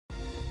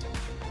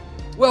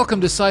Welcome,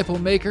 disciple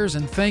makers,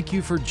 and thank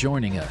you for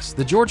joining us.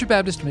 The Georgia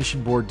Baptist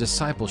Mission Board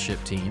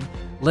discipleship team,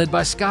 led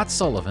by Scott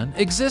Sullivan,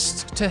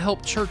 exists to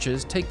help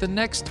churches take the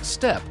next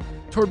step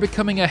toward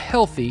becoming a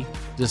healthy,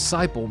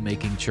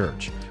 disciple-making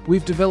church.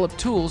 We've developed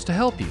tools to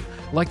help you,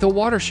 like the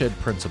Watershed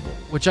Principle,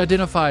 which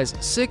identifies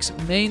 6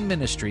 main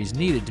ministries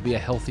needed to be a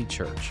healthy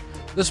church.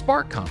 The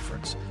Spark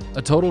Conference,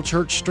 a total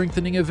church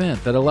strengthening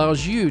event that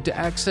allows you to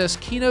access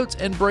keynotes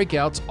and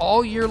breakouts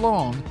all year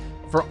long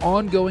for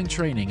ongoing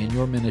training in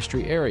your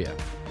ministry area.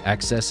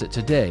 Access it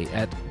today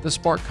at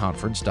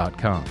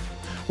thesparkconference.com.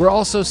 We're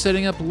also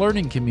setting up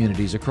learning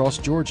communities across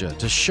Georgia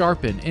to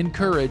sharpen,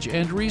 encourage,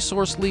 and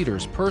resource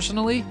leaders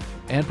personally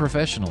and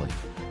professionally.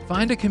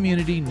 Find a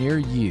community near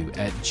you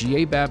at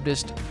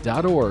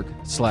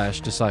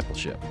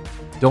gabaptist.org/discipleship.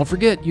 Don't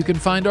forget, you can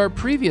find our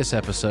previous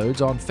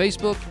episodes on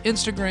Facebook,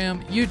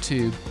 Instagram,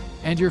 YouTube,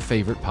 and your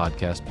favorite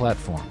podcast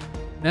platform.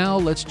 Now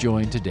let's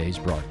join today's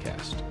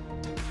broadcast.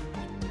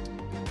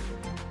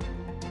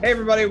 Hey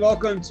everybody,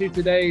 welcome to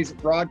today's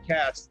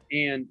broadcast.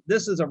 And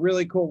this is a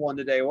really cool one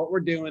today. What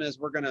we're doing is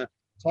we're going to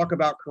talk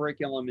about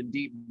curriculum and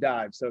deep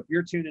dive. So if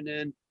you're tuning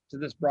in to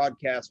this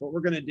broadcast, what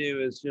we're going to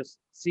do is just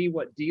see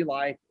what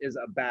D-Life is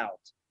about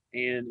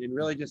and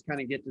really just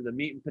kind of get to the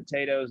meat and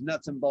potatoes,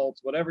 nuts and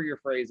bolts, whatever your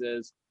phrase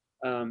is,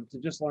 to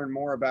just learn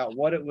more about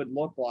what it would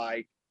look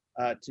like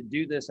to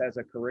do this as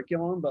a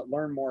curriculum, but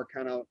learn more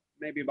kind of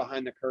maybe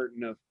behind the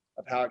curtain of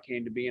how it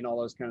came to be and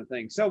all those kind of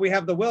things. So we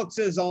have the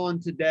Wilkses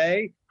on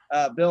today.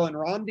 Bill and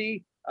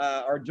Rondi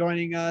are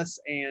joining us.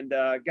 And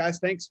guys,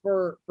 thanks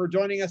for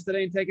joining us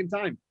today and taking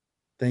time.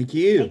 Thank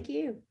you. Thank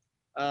you.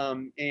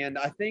 And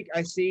I think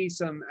I see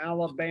some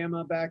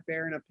Alabama back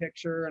there in a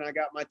picture, and I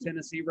got my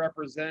Tennessee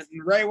representing.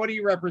 Ray, what are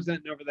you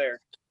representing over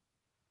there?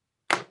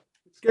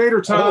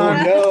 Gator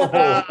time. Oh,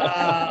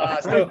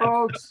 Hey,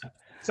 folks.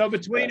 So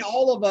between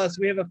all of us,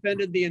 we have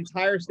offended the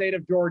entire state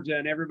of Georgia,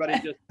 and everybody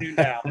just tuned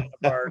out.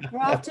 We're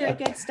off to a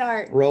good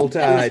start. Roll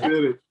Tide.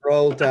 Did it.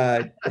 Roll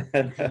Tide.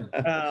 Man,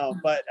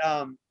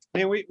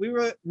 we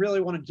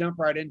really want to jump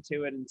right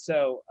into it. And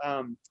so,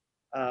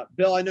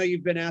 Bill, I know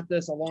you've been at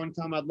this a long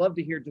time. I'd love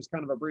to hear just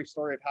kind of a brief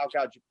story of how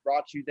God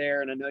brought you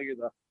there. And I know you're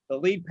the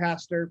lead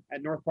pastor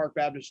at North Park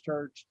Baptist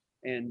Church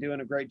and doing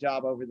a great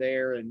job over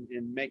there and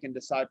making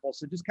disciples.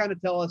 So just kind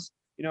of tell us,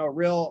 a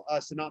real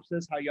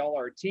synopsis, how y'all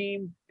are a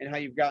team and how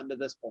you've gotten to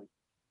this point.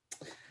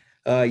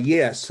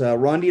 Yes,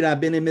 Rondi and I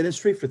have been in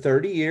ministry for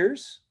 30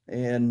 years,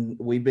 and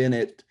we've been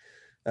at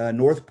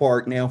North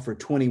Park now for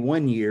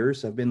 21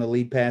 years. I've been the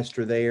lead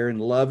pastor there and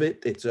love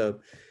it. It's a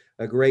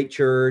great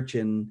church.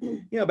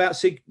 And, about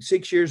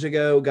six years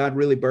ago, God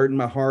really burdened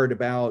my heart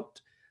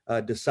about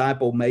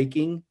disciple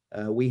making.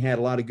 We had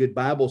a lot of good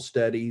Bible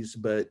studies,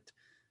 but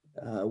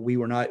we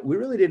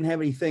really didn't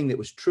have anything that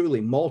was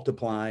truly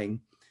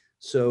multiplying.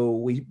 So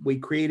we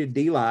created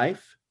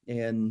D-Life,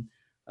 and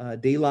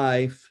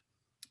D-Life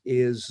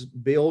is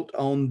built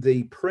on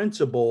the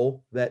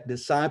principle that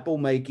disciple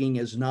making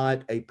is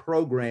not a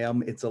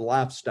program, it's a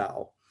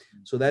lifestyle.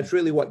 So that's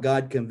really what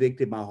God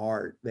convicted my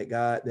heart,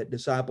 that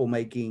disciple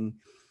making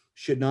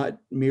should not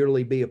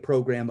merely be a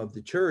program of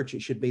the church,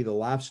 it should be the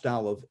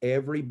lifestyle of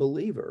every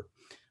believer.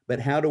 But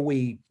how do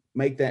we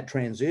make that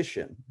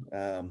transition?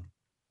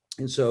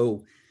 And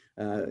so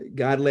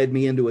God led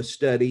me into a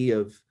study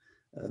of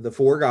the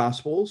 4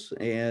 Gospels,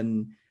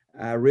 and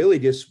I really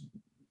just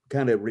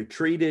kind of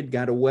retreated,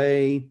 got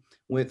away,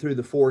 went through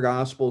the 4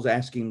 Gospels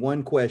asking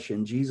one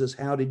question: Jesus,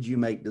 how did you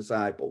make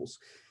disciples?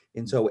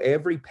 And so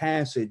every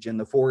passage in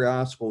the 4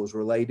 Gospels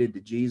related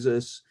to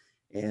Jesus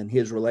and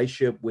his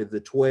relationship with the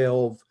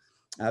 12.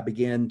 I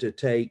began to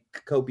take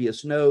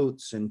copious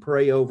notes and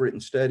pray over it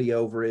and study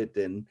over it.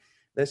 And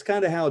that's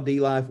kind of how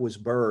D-Life was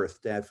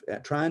birthed,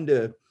 at trying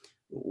to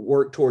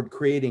work toward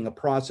creating a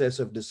process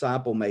of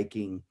disciple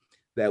making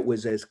that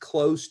was as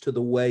close to the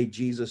way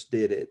Jesus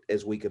did it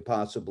as we could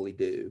possibly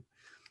do.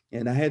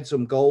 And I had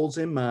some goals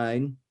in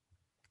mind.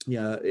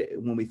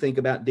 When we think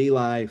about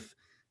D-Life,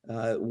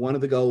 one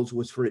of the goals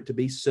was for it to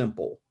be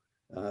simple.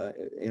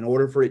 In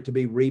order for it to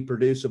be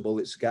reproducible,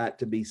 it's got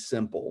to be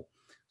simple.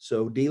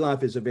 So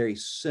D-Life is a very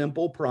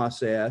simple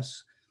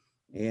process.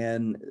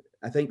 And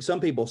I think some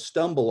people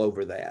stumble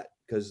over that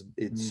because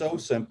it's so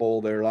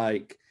simple. They're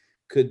like,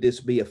 could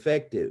this be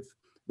effective?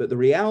 But the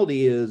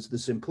reality is the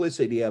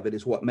simplicity of it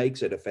is what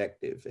makes it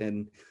effective.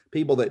 And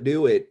people that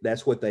do it,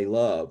 that's what they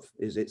love,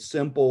 is it's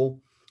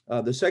simple.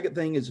 The second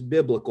thing is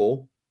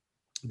biblical.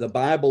 The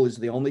Bible is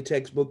the only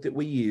textbook that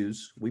we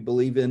use. We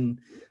believe in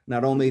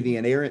not only the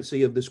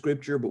inerrancy of the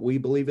scripture, but we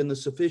believe in the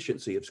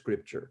sufficiency of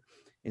scripture.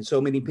 And so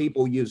many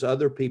people use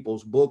other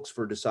people's books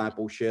for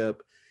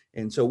discipleship.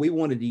 And so we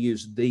wanted to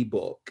use the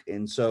book.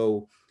 And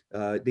so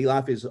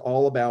D-Life is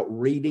all about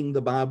reading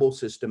the Bible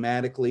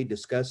systematically,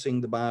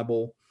 discussing the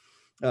Bible.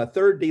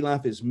 Third,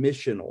 D-Life is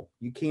missional.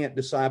 You can't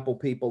disciple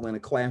people in a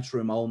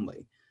classroom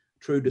only.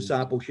 True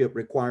discipleship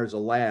requires a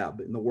lab,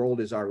 and the world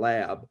is our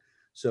lab.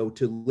 So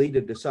to lead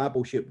a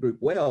discipleship group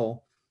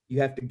well, you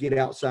have to get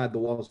outside the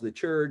walls of the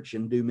church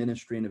and do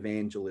ministry and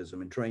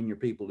evangelism and train your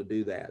people to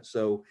do that.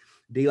 So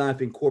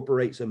D-Life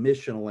incorporates a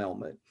missional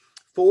element.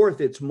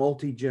 Fourth, it's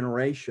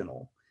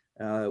multi-generational.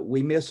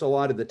 We miss a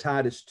lot of the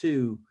Titus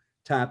 2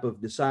 type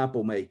of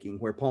disciple making,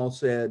 where Paul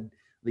said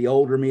the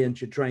older men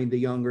should train the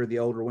younger, the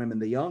older women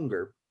the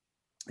younger.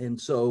 And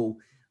so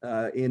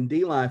in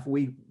D-Life,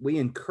 we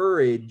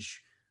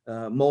encourage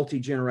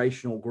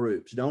multi-generational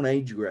groups. Don't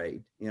age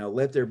grade.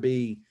 Let there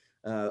be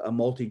a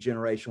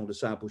multi-generational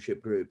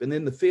discipleship group. And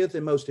then the fifth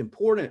and most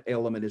important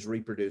element is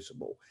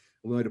reproducible.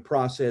 We want a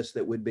process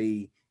that would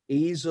be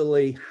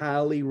easily,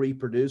 highly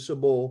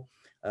reproducible.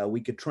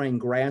 We could train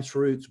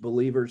grassroots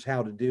believers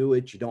how to do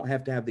it. You don't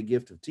have to have the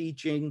gift of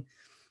teaching.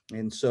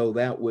 And so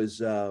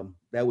those are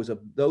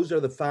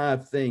the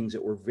five things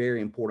that were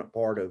very important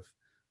part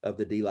of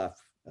the D-Life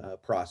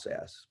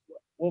process.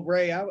 Well,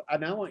 Ray, I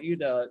want you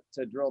to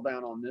drill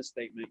down on this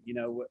statement.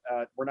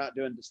 We're not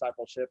doing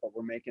discipleship, but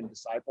we're making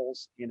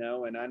disciples.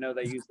 And I know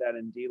they use that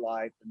in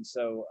D-Life, and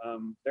so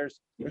there's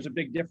a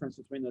big difference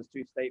between those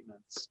two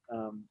statements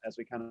as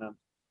we kind of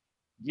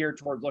gear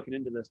towards looking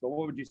into this. But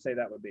what would you say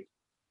that would be?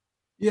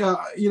 Yeah,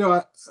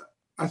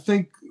 I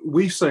think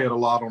we say it a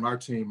lot on our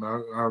team.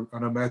 I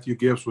know Matthew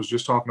Gibbs was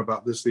just talking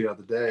about this the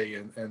other day,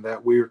 and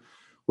that we're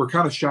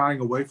kind of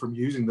shying away from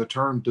using the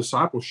term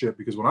discipleship,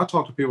 because when I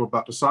talk to people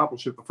about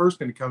discipleship, the first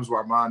thing that comes to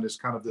our mind is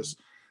kind of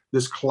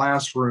this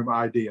classroom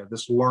idea,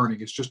 this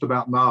learning. It's just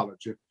about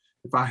knowledge.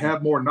 If I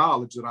have more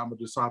knowledge, then I'm a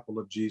disciple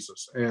of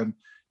Jesus. And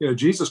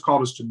Jesus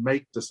called us to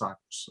make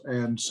disciples.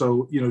 And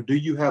so do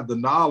you have the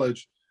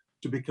knowledge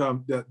to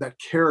become that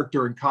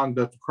character and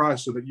conduct of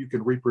Christ so that you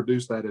can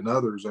reproduce that in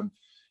others? And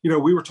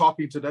we were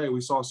talking today,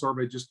 we saw a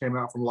survey just came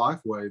out from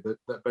Lifeway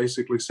that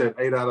basically said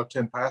 8 out of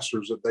 10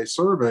 pastors that they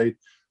surveyed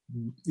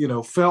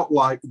felt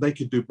like they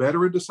could do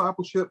better in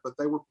discipleship, but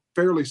they were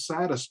fairly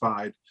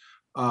satisfied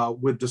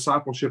with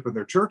discipleship in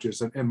their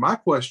churches. And my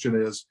question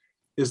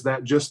is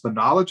that just the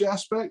knowledge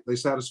aspect? They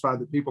satisfied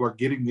that people are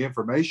getting the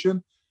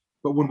information?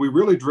 But when we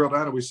really drill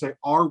down and we say,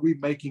 are we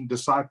making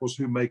disciples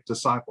who make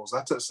disciples?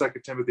 That's at 2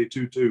 Timothy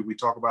 2:2 we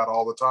talk about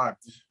all the time,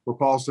 where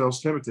Paul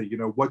tells Timothy,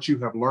 what you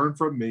have learned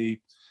from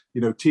me,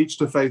 teach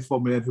to faithful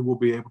men who will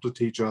be able to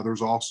teach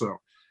others also.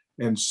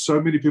 And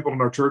so many people in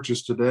our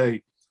churches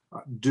today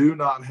do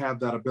not have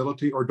that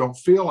ability, or don't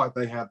feel like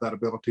they have that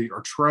ability,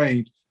 or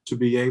trained to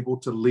be able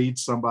to lead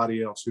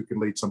somebody else who can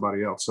lead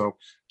somebody else. So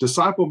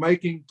disciple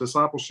making,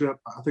 discipleship,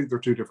 I think they're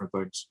two different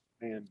things.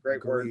 Man,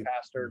 great word,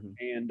 Pastor.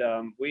 Mm-hmm.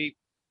 And we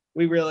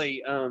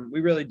really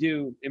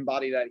do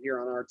embody that here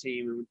on our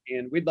team,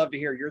 and we'd love to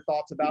hear your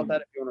thoughts about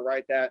that. If you want to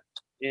write that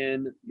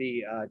in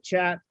the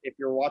chat, if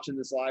you're watching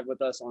this live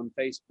with us on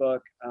Facebook,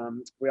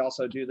 we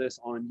also do this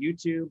on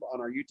YouTube, on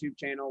our YouTube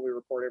channel. We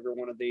record every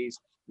one of these.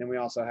 Then we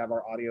also have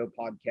our audio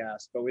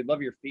podcast. But we'd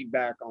love your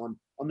feedback on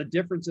the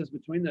differences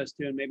between those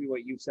two, and maybe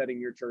what you've said in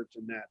your church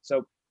in that.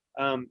 So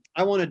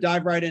I want to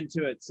dive right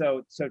into it.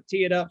 So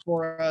tee it up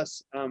for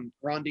us,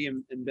 Rondi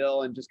and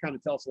Bill, and just kind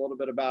of tell us a little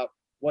bit about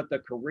what the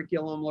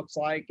curriculum looks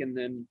like, and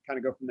then kind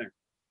of go from there.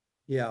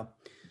 Yeah.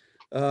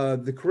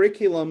 The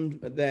curriculum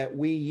that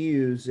we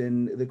use,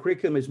 and the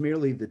curriculum is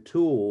merely the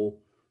tool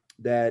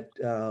that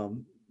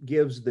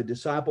gives the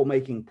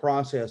disciple-making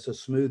process a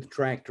smooth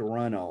track to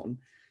run on,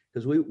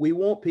 because we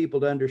want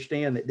people to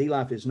understand that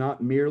D-Life is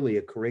not merely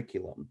a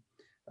curriculum.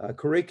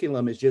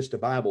 Curriculum is just a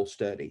Bible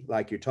study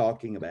like you're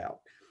talking about,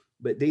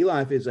 but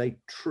D-Life is a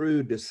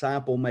true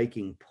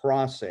disciple-making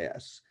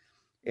process,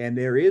 and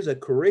there is a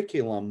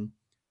curriculum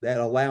that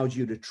allows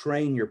you to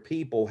train your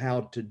people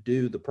how to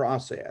do the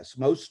process.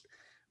 Most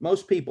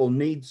people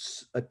need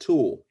a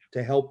tool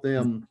to help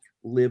them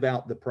live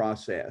out the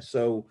process.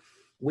 So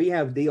we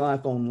have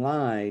D-Life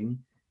Online,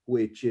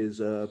 which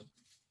is a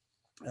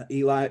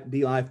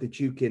D-Life that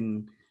you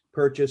can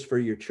purchase for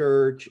your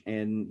church,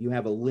 and you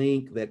have a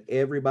link that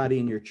everybody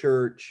in your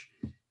church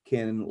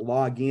can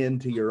log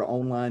into your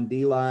online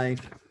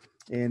D-Life,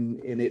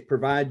 and it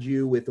provides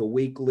you with a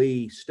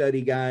weekly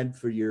study guide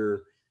for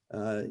your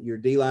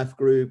D-Life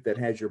group that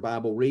has your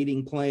Bible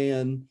reading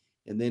plan.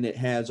 And then it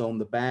has on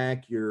the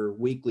back your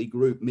weekly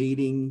group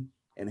meeting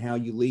and how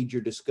you lead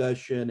your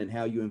discussion and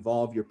how you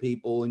involve your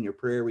people in your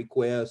prayer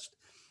request.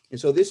 And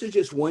so this is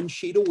just one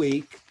sheet a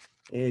week,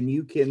 and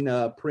you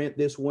can print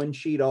this one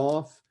sheet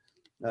off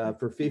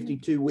for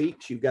 52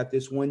 weeks. You've got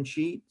this one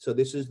sheet. So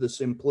this is the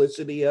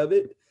simplicity of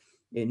it.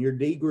 And your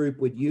D group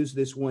would use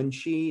this one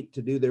sheet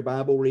to do their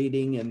Bible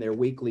reading and their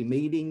weekly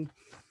meeting.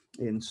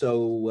 And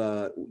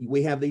so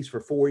we have these for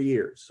 4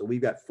 years. So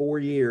we've got 4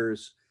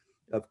 years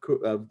of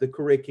the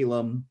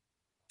curriculum,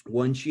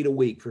 one sheet a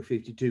week for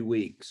 52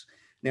 weeks.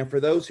 Now, for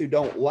those who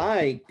don't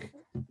like,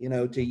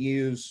 to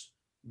use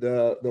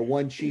the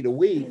one sheet a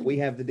week, we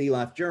have the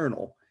D-Life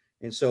Journal.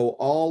 And so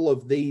all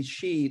of these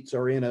sheets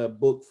are in a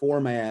book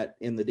format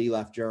in the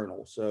D-Life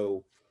Journal.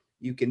 So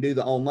you can do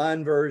the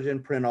online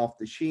version, print off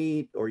the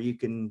sheet, or you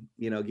can,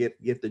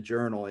 get the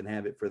journal and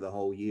have it for the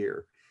whole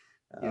year.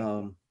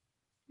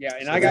 Yeah,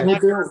 and so I got my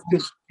journal,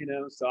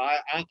 so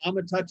I'm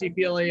a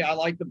touchy-feely. I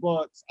like the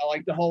books. I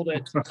like to hold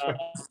it.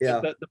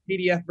 The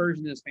PDF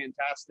version is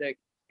fantastic.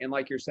 And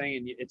like you're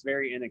saying, it's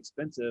very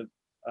inexpensive.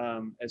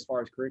 as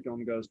far as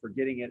curriculum goes for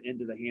getting it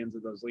into the hands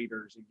of those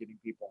leaders and getting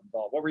people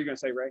involved. What were you going to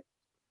say, Ray?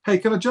 Hey,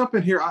 can I jump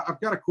in here?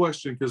 I've got a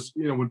question because,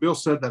 when Bill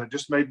said that, it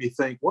just made me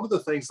think. One of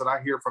the things that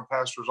I hear from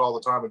pastors all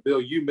the time, and Bill,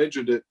 you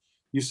mentioned it,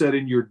 you said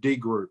in your D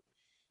group.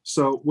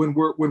 So when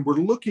we're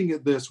looking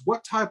at this,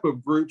 what type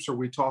of groups are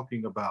we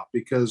talking about?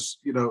 Because,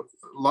 a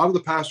lot of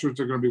the pastors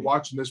that are going to be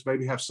watching this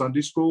maybe have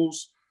Sunday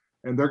schools,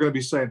 and they're going to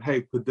be saying,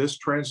 hey, could this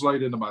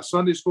translate into my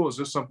Sunday school? Is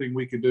this something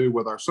we can do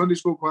with our Sunday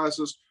school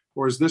classes?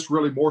 Or is this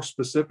really more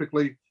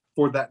specifically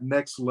for that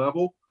next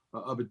level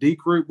of a D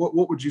group?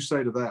 What would you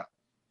say to that?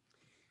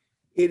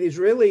 It is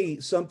really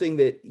something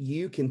that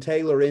you can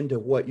tailor into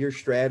what your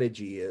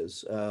strategy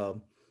is.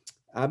 I'm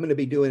going to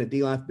be doing a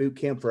D-Life boot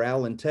camp for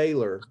Alan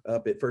Taylor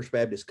up at First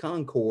Baptist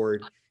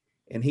Concord,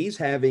 and he's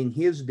having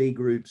his D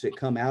groups that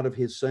come out of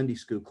his Sunday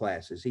school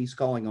classes. He's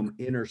calling them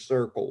inner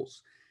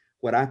circles.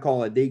 What I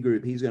call a D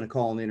group, he's going to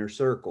call an inner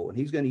circle, and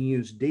he's going to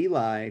use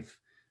D-Life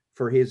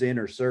for his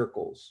inner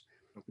circles.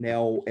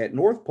 Now at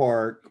North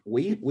Park,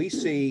 we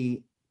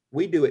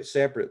do it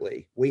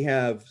separately. We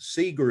have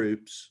C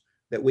groups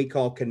that we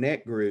call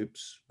connect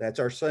groups. That's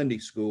our Sunday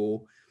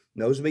school.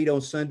 Those meet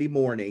on Sunday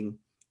morning.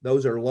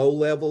 Those are low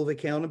level of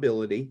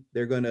accountability.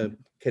 They're going to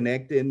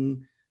connect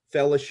in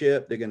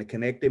fellowship. They're going to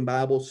connect in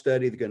Bible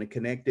study. They're going to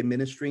connect in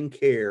ministry and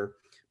care.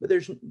 But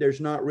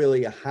there's not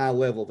really a high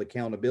level of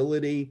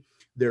accountability.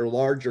 They're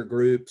larger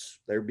groups.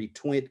 Could be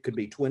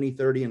 20,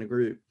 30 in a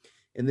group.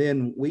 And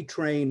then we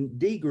train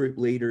D group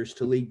leaders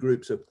to lead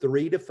groups of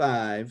 3 to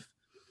 5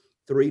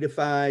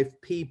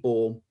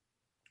 people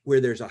where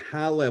there's a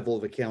high level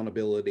of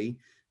accountability.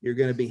 You're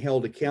going to be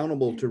held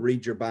accountable to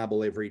read your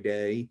Bible every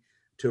day,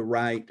 to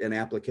write an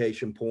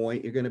application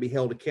point. You're going to be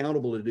held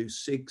accountable to do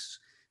 6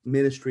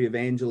 ministry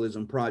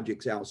evangelism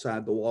projects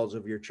outside the walls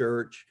of your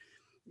church.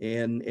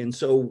 And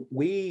so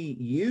we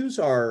use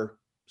our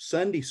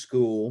Sunday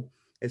school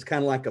as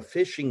kind of like a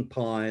fishing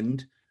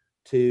pond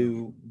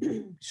to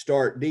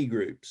start D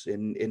groups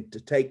and to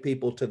take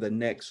people to the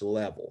next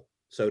level,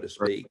 so to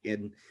speak,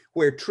 and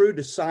where true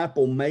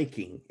disciple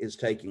making is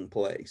taking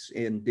place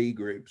in D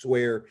groups,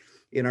 where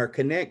in our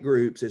connect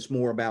groups, it's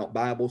more about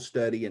Bible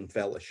study and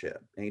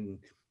fellowship and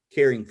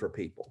caring for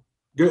people.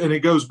 And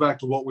it goes back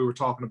to what we were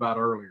talking about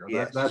earlier.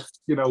 Yes.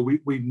 That's,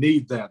 we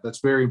need that. That's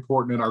very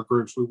important in our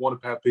groups. We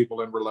want to have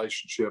people in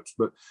relationships,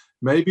 but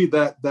maybe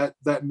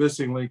that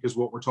missing link is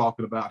what we're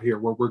talking about here,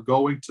 where we're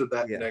going to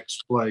that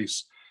next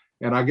place.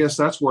 And I guess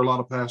that's where a lot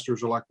of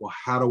pastors are like, well,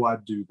 how do I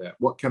do that?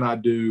 What can I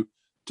do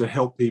to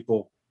help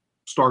people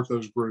start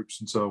those groups?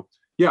 And so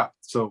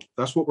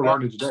that's what we're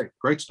learning today.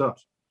 Great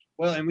stuff.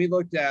 Well, and we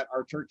looked at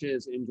our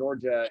churches in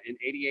Georgia, and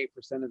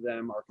 88% of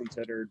them are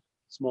considered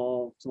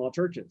small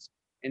churches.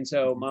 And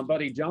so my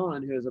buddy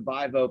John, who is a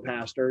Bivo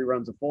pastor, he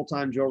runs a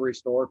full-time jewelry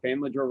store,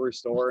 family jewelry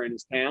store in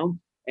his town,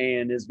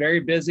 and is very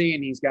busy,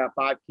 and he's got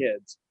 5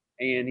 kids.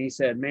 And he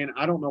said, man,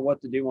 I don't know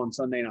what to do on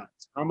Sunday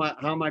nights. How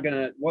am I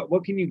gonna,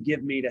 what can you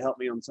give me to help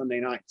me on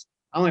Sunday nights?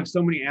 I only have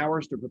so many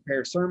hours to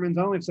prepare sermons.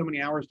 I only have so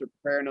many hours to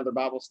prepare another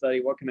Bible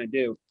study. What can I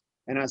do?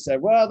 And I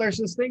said, well, there's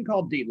this thing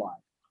called D-Life.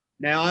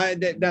 Now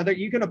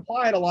you can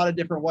apply it a lot of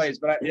different ways,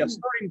 but a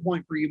starting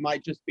point for you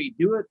might just be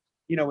do it,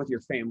 with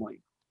your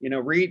family.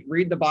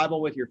 Read the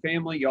Bible with your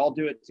family. You all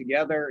do it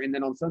together. And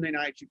then on Sunday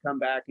nights, you come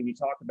back and you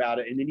talk about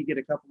it. And then you get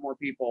a couple more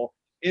people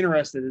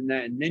interested in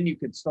that. And then you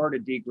could start a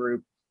D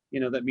group,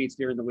 that meets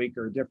during the week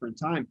or a different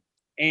time.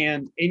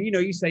 And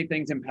you say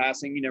things in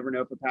passing. You never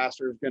know if a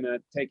pastor is going to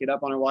take it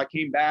up on it. Well, I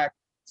came back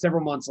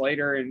several months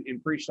later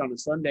and preached on a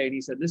Sunday. And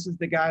he said, this is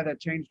the guy that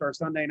changed our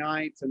Sunday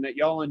nights and that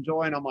y'all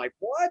enjoy. And I'm like,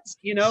 what? This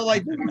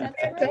is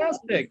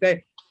fantastic.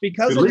 At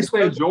least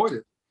they enjoyed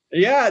it.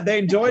 Yeah, they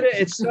enjoyed it.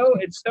 It's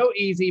so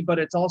easy, but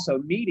it's also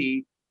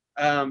meaty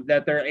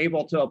that they're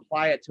able to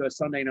apply it to a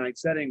Sunday night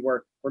setting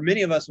where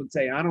many of us would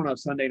say, I don't know if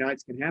Sunday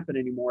nights can happen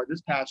anymore.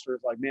 This pastor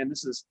is like, man,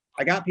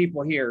 I got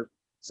people here,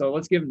 so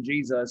let's give them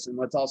Jesus, and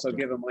let's also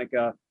give them like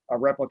a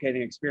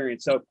replicating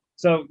experience.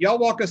 So y'all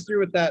walk us through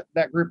what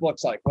that group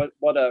looks like,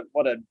 what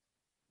a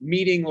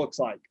meeting looks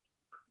like.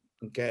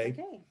 Okay.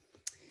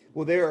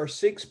 Well, there are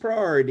 6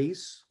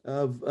 priorities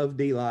of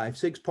D-Life,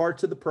 6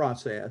 parts of the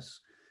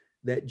process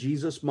that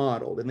Jesus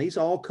modeled. And these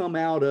all come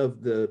out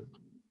of the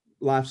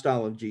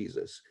lifestyle of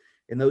Jesus.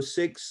 And those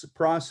 6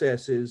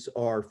 processes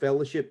are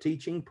fellowship,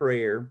 teaching,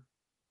 prayer,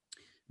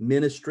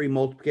 ministry,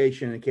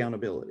 multiplication, and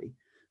accountability.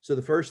 So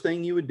the first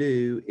thing you would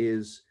do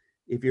is,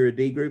 if you're a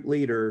D group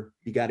leader,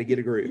 you got to get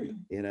a group.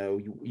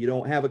 You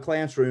don't have a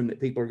classroom that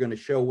people are going to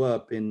show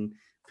up and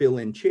fill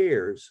in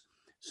chairs.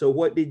 So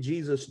what did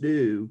Jesus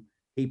do?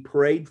 He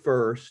prayed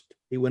first.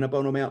 He went up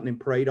on a mountain and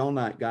prayed all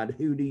night. God,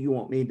 who do you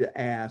want me to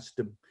ask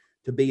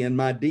to be in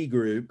my D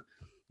group?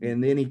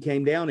 And then he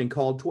came down and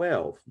called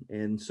 12.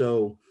 And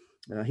so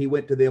he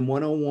went to them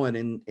one-on-one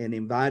and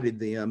invited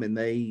them, and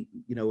they,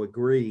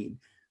 agreed.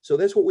 So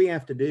that's what we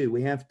have to do.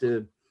 We have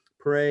to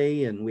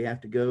pray, and we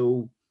have to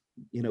go,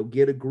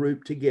 get a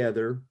group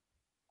together.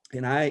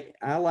 And I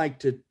like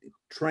to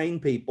train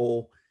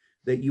people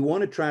that you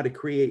want to try to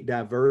create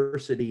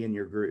diversity in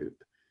your group.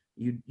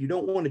 You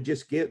don't want to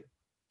just get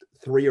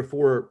 3 or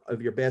 4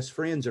 of your best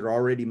friends that are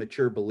already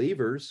mature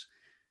believers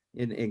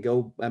and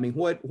go, I mean,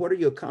 what are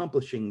you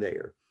accomplishing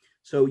there?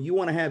 So you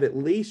want to have at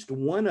least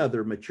one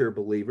other mature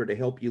believer to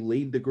help you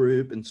lead the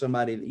group and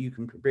somebody that you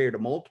can prepare to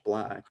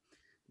multiply.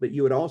 But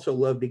you would also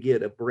love to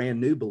get a brand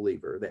new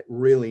believer that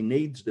really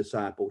needs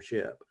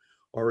discipleship,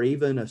 or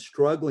even a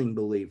struggling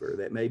believer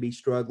that may be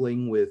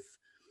struggling with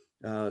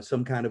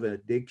some kind of an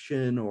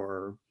addiction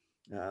or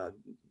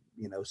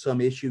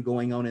some issue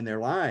going on in their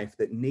life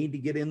that need to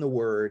get in the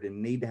Word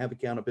and need to have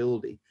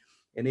accountability.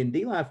 And in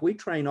D-Life, we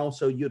train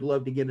also, you'd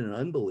love to get an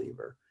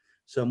unbeliever,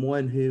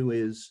 someone who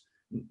is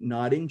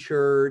not in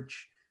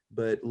church,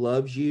 but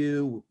loves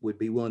you, would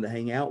be willing to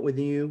hang out with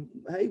you.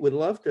 Hey, would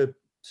love to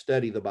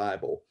study the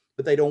Bible,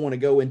 but they don't want to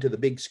go into the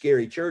big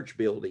scary church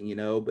building,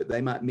 but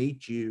they might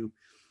meet you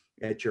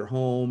at your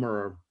home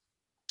or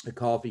a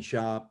coffee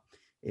shop,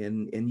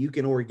 and you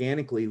can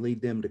organically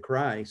lead them to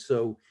Christ.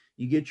 So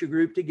you get your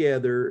group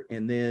together,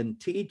 and then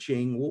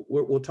teaching,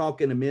 we'll talk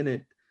in a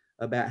minute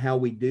about how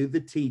we do the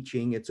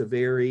teaching. It's a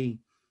very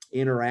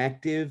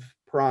interactive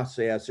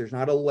process. There's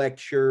not a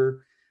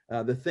lecture.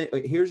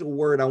 Here's a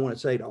word I want to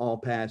say to all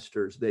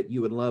pastors that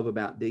you would love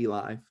about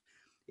D-Life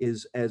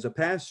is, as a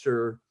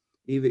pastor,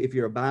 even if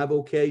you're a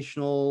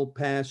bivocational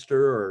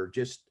pastor or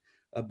just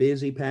a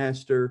busy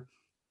pastor,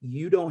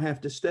 you don't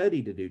have to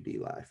study to do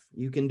D-Life.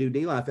 You can do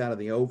D-Life out of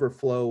the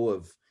overflow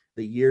of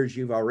the years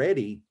you've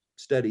already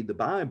studied the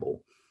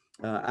Bible.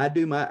 I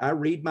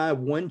read my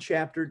 1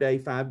 chapter a day,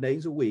 5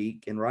 days a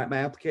week, and write my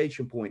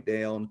application point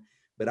down,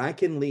 but I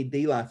can lead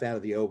D-Life out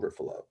of the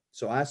overflow.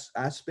 So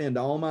I spend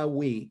all my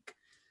week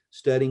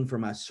studying for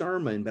my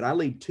sermon, but I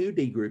lead 2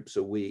 D groups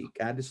a week.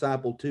 I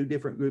disciple 2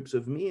 different groups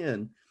of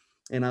men,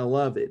 and I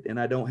love it. And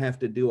I don't have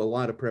to do a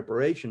lot of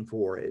preparation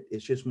for it.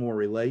 It's just more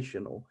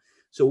relational.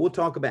 So we'll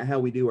talk about how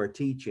we do our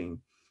teaching.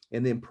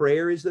 And then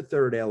prayer is the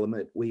third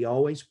element. We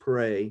always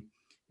pray.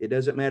 It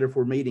doesn't matter if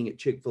we're meeting at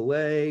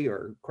Chick-fil-A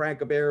or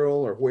Cracker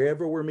Barrel or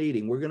wherever we're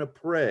meeting, we're going to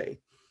pray.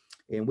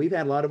 And we've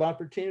had a lot of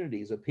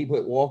opportunities of people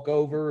that walk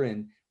over,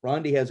 and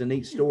Rondi has a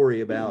neat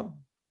story about,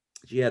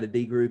 she had a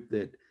D group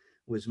that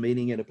was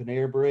meeting at a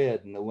Panera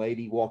Bread, and the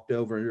lady walked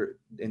over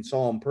and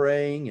saw them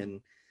praying,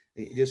 and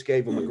it just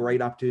gave them a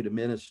great opportunity to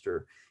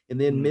minister. And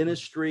then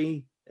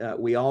ministry,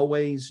 we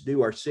always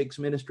do our 6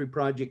 ministry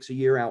projects a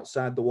year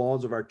outside the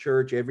walls of our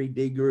church. Every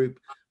D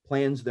group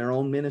plans their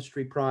own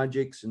ministry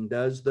projects and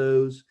does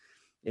those.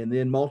 And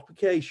then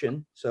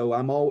multiplication. So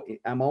I'm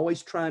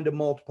always trying to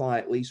multiply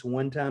at least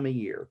 1 time a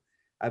year.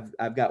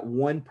 I've got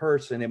 1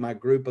 person in my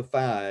group of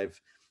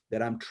 5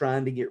 that I'm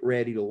trying to get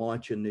ready to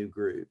launch a new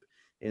group.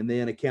 And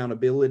then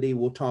accountability,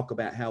 we'll talk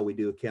about how we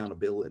do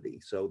accountability.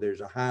 So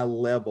there's a high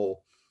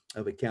level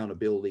of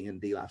accountability in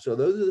D-Life. So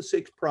those are the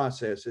 6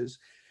 processes.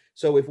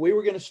 So if we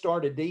were going to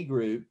start a D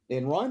group,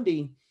 and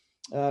Rondi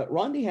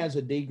has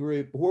a D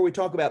group where we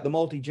talk about the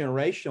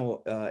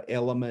multi-generational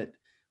element.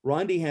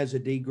 Rondi has a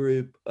D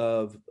group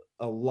of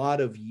a lot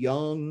of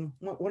young.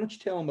 Why don't you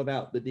tell them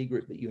about the D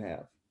group that you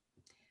have?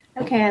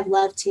 Okay, I'd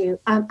love to.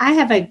 I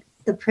have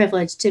the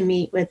privilege to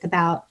meet with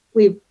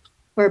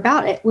we're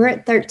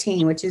at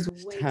 13, which is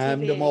way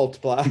time to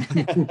multiply.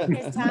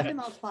 It's time to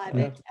multiply,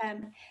 but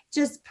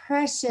just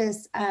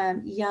precious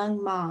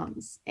young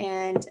moms,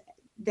 and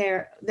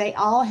they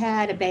all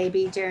had a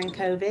baby during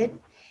COVID,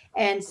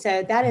 and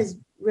so that is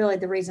really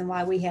the reason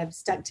why we have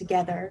stuck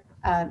together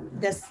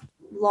this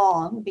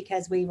long,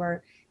 because we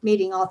were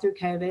meeting all through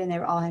COVID and they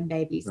were all having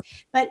babies.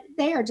 But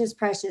they are just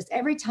precious.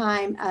 Every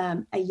time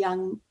a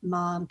young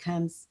mom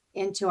comes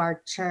into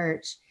our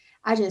church,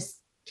 I just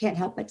can't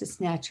help but to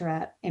snatch her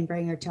up and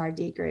bring her to our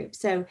D group.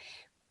 So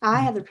I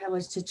have the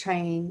privilege to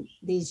train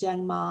these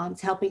young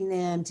moms, helping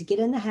them to get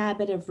in the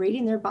habit of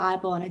reading their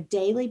Bible on a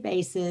daily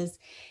basis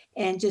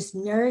and just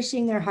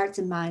nourishing their hearts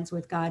and minds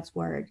with God's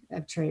word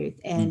of truth.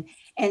 And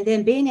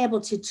then being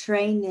able to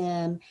train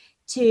them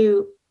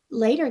to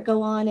later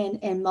go on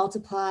and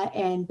multiply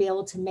and be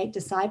able to make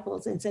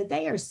disciples. And so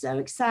they are so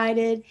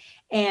excited.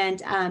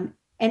 And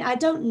I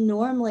don't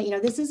normally,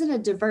 this isn't a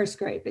diverse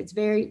group. It's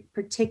very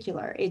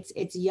particular.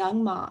 It's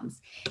young moms,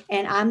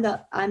 and I'm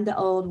the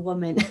old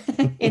woman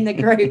in the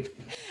group.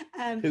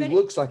 Who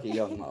looks like a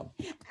young mom.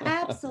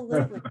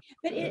 Absolutely.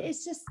 But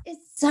it's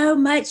so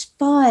much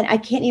fun. I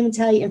can't even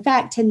tell you. In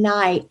fact,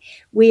 tonight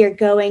we are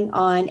going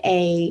on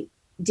a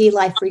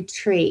D-Life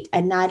retreat,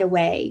 a night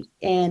away,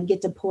 and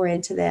get to pour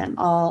into them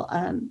all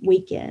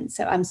weekend.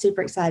 So I'm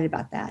super excited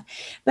about that.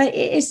 But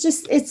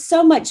it's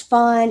so much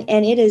fun,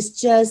 and it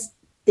is just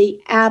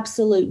the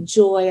absolute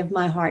joy of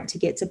my heart to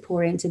get to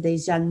pour into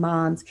these young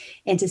moms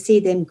and to see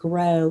them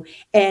grow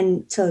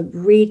and to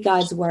read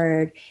God's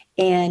word.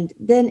 And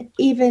then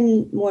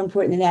even more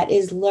important than that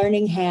is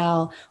learning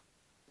how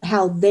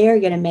they're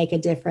going to make a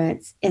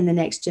difference in the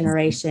next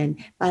generation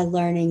by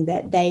learning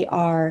that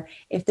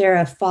if they're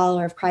a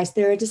follower of Christ,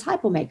 they're a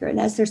disciple maker, and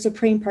that's their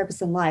supreme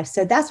purpose in life.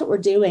 So that's what we're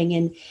doing.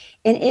 And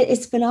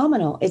it's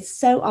phenomenal. It's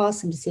so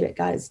awesome to see what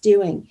God is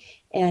doing.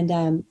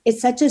 And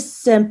it's such a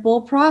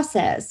simple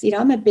process.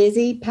 I'm a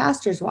busy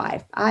pastor's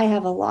wife. I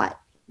have a lot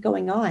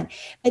going on,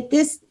 but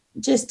this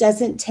just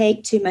doesn't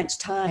take too much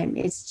time.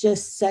 It's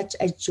just such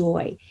a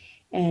joy.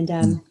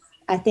 And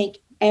I think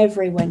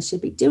everyone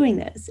should be doing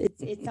this.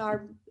 It's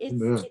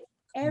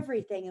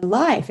everything in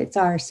life. It's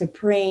our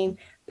supreme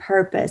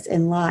purpose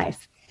in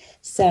life.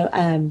 So,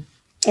 and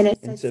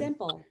it's so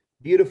simple.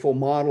 Beautiful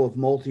model of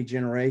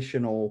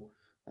multi-generational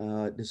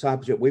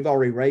discipleship. We've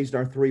already raised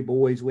our 3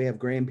 boys. We have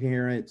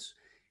grandparents,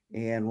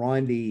 and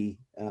Rondi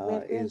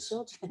is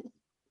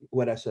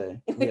what I say.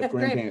 We have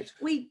grandparents.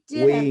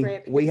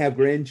 We have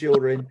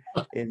grandchildren,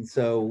 and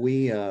so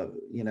we,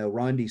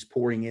 Rondi's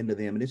pouring into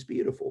them, and it's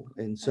beautiful.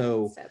 And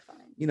so,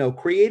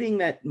 creating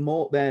that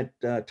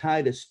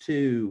Titus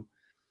 2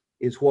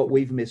 is what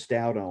we've missed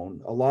out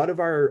on. A lot of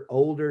our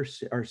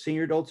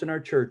senior adults in our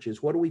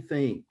churches, what do we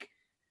think?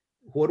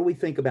 What do we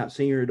think about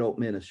senior adult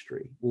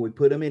ministry? Well, we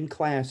put them in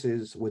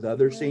classes with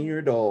other senior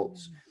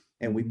adults,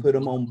 and we put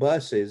them on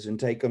buses and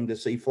take them to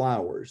see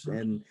flowers.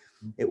 And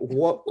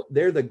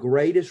they're the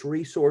greatest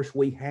resource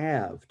we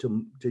have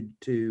to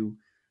do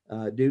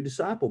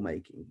disciple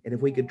making. And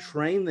if we could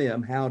train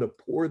them how to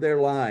pour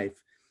their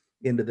life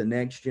into the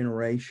next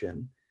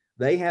generation,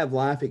 they have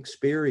life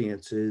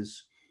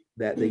experiences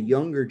that the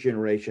younger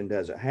generation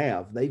doesn't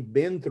have. They've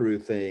been through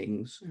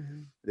things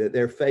that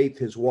their faith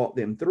has walked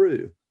them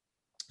through.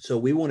 So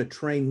we want to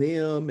train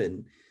them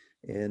and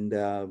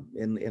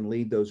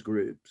lead those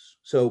groups.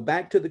 So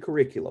back to the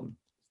curriculum.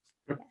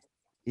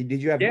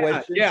 Did you have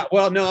questions? Yeah.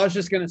 Well, no, I was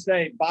just going to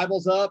say,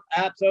 Bible's up,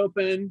 app's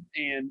open,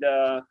 and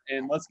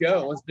let's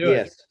go. Let's do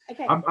it.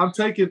 Okay. I'm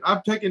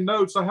taking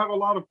notes. I have a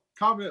lot of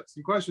comments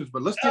and questions,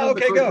 but let's get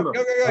okay, go.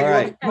 All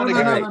right.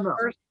 No.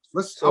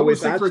 So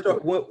if I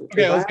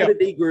had a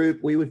D group,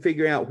 we would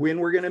figure out when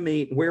we're going to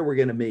meet, where we're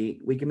going to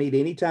meet. We can meet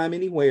anytime,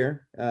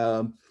 anywhere.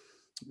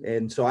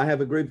 And so I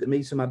have a group that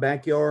meets in my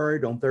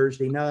backyard on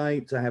Thursday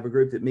nights. I have a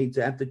group that meets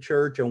at the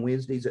church on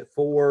Wednesdays at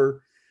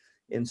 4.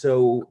 And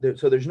so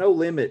there's no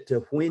limit to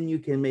when you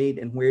can meet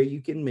and where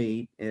you can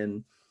meet.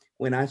 And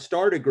when I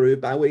start a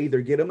group, I would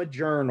either get them a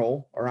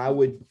journal or I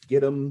would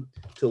get them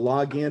to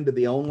log into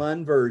the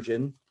online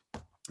version.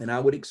 And I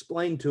would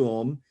explain to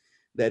them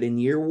that in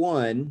year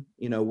 1,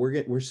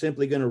 we're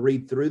simply going to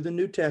read through the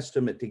New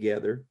Testament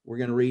together. We're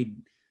going to read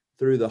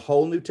through the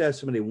whole New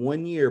Testament in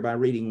 1 year by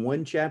reading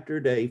 1 chapter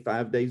a day,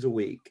 5 days a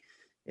week.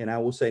 And I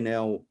will say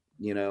now,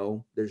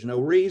 there's no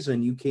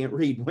reason you can't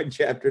read 1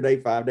 chapter a day,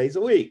 5 days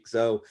a week.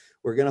 So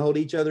we're going to hold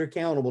each other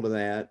accountable to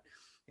that.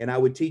 And I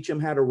would teach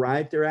them how to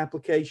write their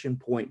application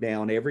point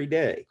down every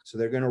day. So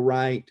they're going to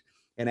write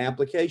an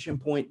application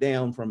point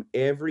down from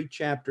every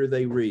chapter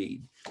they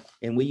read.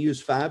 And we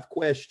use 5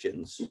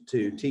 questions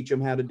to teach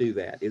them how to do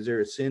that. Is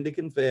there a sin to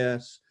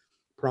confess,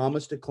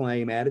 promise to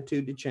claim,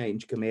 attitude to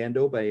change, command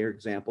to obey, or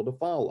example to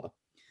follow?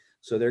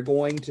 So they're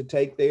going to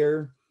take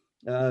their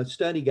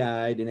study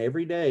guide, and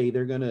every day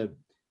they're going to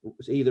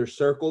either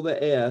circle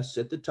the S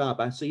at the top.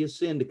 I see a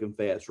sin to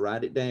confess,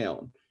 write it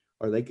down.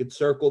 Or they could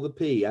circle the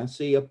P. I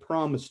see a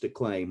promise to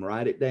claim,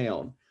 write it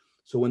down.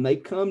 So when they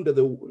come to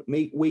the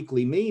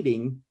weekly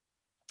meeting,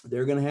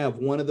 they're going to have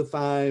one of the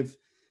 5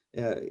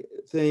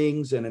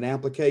 things and an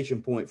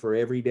application point for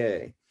every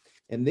day.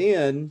 And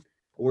then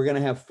we're going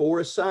to have 4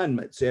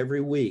 assignments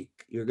every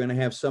week. You're going to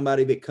have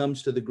somebody that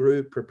comes to the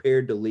group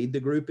prepared to lead the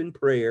group in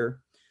prayer.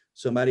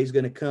 Somebody's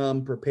going to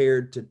come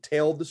prepared to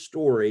tell the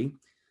story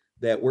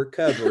that we're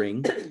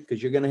covering,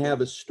 because you're going to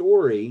have a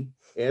story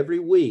every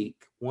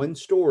week, 1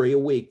 story a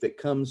week that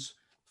comes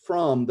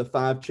from the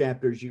 5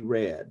 chapters you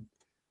read.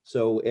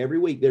 So every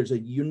week there's a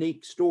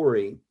unique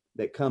story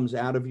that comes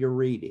out of your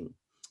reading.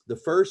 The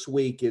first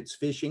week it's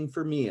fishing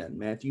for men,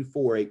 Matthew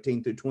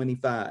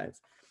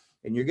 4:18-25.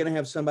 And you're going to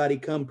have somebody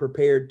come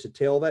prepared to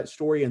tell that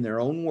story in their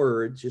own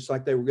words, just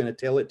like they were going to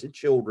tell it to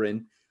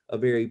children, a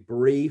very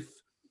brief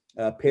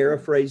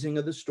paraphrasing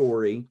of the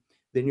story.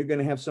 Then you're going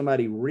to have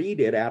somebody read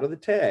it out of the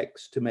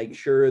text to make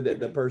sure that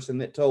the person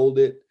that told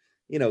it,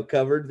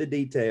 covered the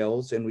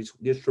details, and we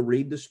just to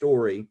read the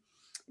story.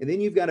 And then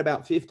you've got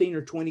about 15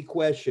 or 20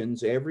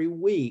 questions every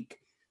week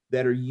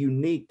that are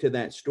unique to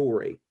that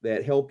story,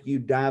 that help you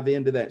dive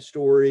into that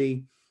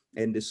story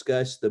and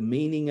discuss the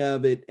meaning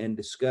of it and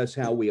discuss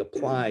how we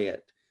apply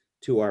it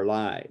to our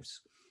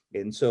lives.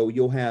 And so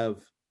you'll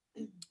have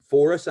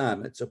 4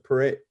 assignments: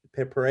 pray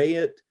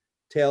it,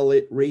 tell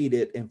it, read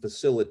it, and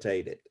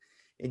facilitate it.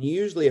 And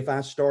usually if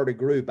I start a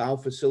group, I'll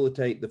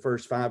facilitate the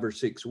first 5 or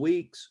 6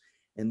 weeks,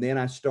 and then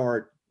I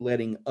start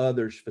letting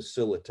others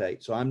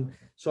facilitate. So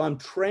I'm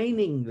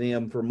training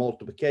them for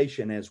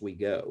multiplication as we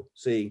go.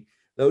 See,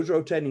 those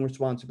rotating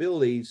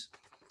responsibilities,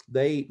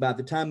 by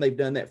the time they've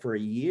done that for a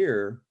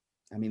year,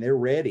 they're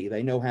ready.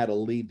 They know how to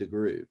lead the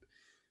group.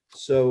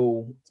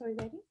 So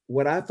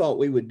what I thought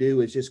we would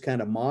do is just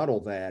kind of model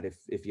that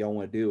if y'all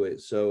want to do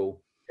it. So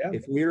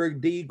if we're a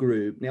D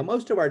group, now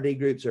most of our D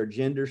groups are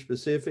gender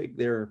specific.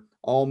 They're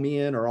all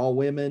men or all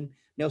women.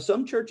 Now,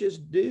 some churches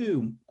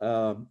do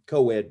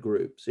co-ed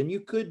groups, and you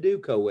could do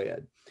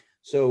co-ed.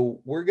 So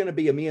we're going to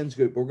be a men's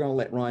group. We're going to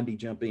let Rondi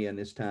jump in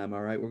this time.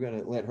 All right. We're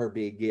going to let her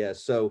be a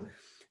guest.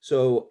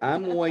 So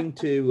I'm going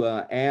to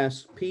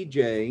ask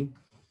PJ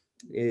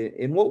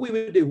And what we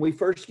would do when we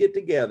first get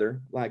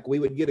together, like we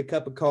would get a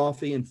cup of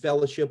coffee and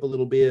fellowship a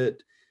little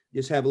bit,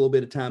 just have a little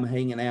bit of time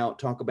hanging out,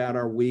 talk about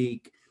our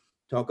week,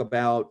 talk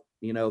about,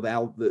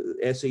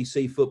 the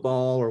SEC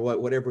football or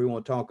whatever we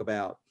want to talk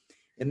about.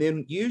 And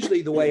then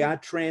usually the way I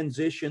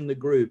transition the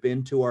group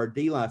into our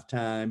D-Life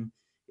time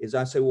is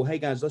I say, well, hey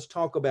guys, let's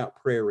talk about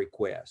prayer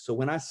requests. So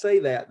when I say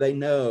that, they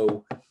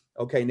know,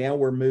 okay, now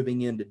we're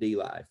moving into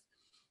D-Life.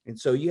 And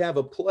so you have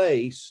a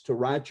place to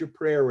write your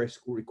prayer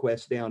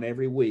requests down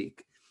every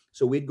week.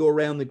 So we'd go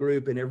around the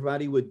group and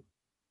everybody would,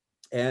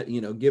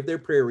 give their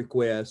prayer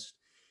requests.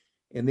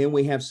 And then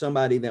we have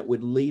somebody that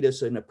would lead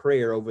us in a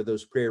prayer over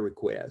those prayer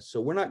requests.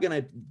 So we're not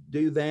going to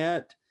do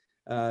that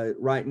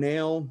right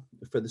now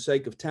for the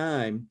sake of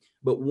time.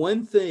 But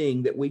one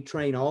thing that we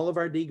train all of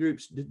our D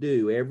groups to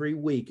do every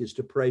week is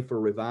to pray for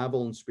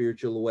revival and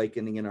spiritual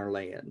awakening in our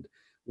land.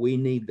 We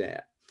need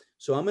that.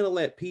 So I'm going to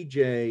let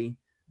PJ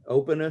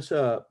open us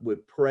up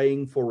with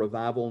praying for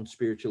revival and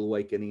spiritual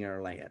awakening in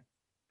our land.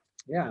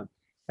 Yeah.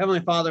 Heavenly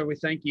Father, we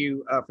thank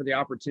you for the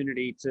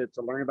opportunity to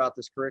learn about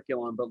this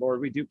curriculum. But Lord,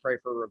 we do pray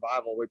for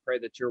revival. We pray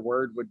that your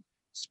word would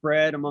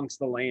spread amongst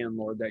the land,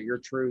 Lord, that your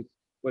truth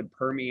would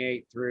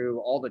permeate through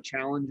all the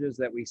challenges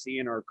that we see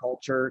in our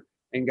culture.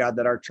 And God,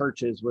 that our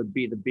churches would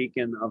be the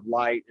beacon of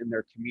light in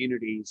their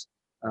communities,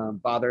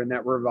 Father, and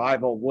that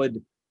revival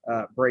would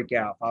break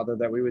out, Father,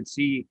 that we would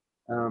see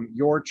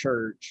your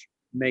church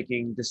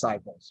making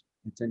disciples.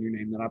 It's in your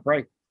name that I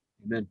pray.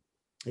 Amen.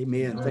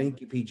 Amen.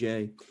 Thank you,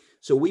 PJ.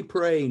 So we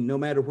pray no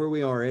matter where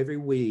we are every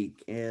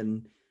week.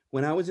 And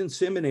when I was in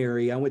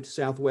seminary, I went to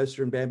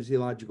Southwestern Baptist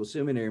Theological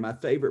Seminary. My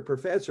favorite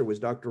professor was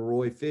Dr.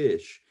 Roy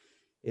Fish.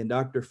 And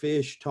Dr.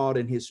 Fish taught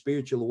in his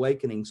Spiritual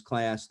Awakenings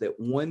class that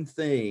one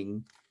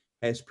thing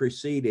has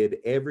preceded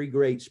every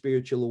great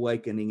spiritual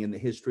awakening in the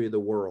history of the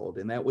world.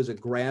 And that was a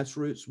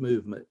grassroots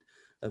movement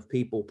of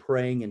people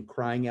praying and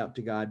crying out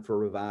to God for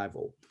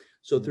revival.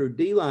 So through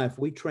D-Life,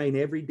 we train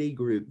every D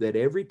group that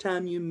every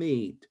time you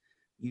meet,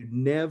 you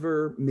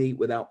never meet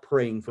without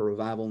praying for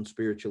revival and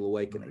spiritual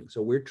awakening.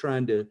 So we're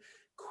trying to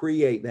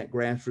create that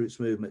grassroots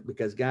movement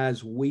because,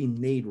 guys, we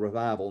need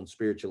revival and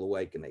spiritual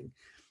awakening.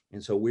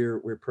 And so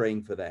we're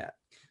praying for that.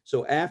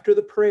 So after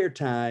the prayer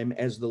time,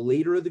 as the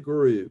leader of the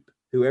group,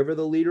 whoever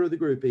the leader of the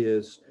group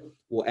is,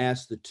 will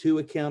ask the 2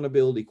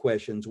 accountability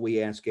questions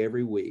we ask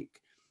every week.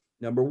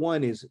 Number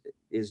one is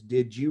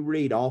did you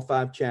read all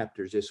 5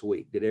 chapters this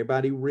week? Did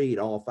everybody read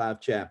all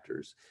 5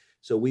 chapters?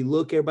 So we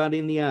look everybody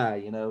in the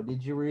eye,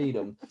 did you read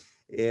them?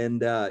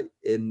 And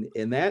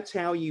that's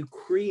how you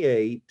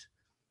create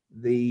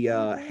the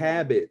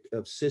habit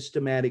of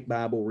systematic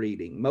Bible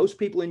reading. Most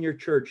people in your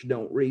church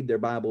don't read their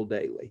Bible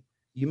daily.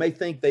 You may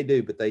think they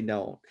do, but they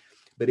don't.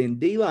 But in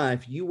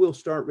D-Life, you will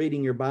start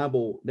reading your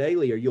Bible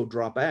daily or you'll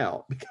drop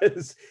out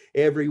because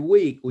every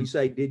week we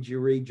say, did you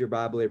read your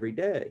Bible every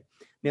day?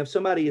 Now, if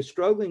somebody is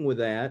struggling with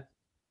that,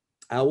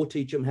 I will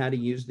teach them how to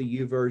use the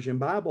YouVersion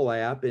Bible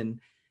app and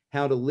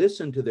how to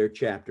listen to their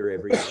chapter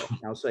every day.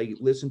 I'll say,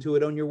 listen to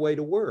it on your way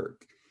to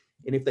work.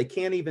 And if they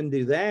can't even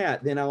do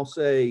that, then I'll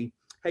say,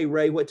 hey,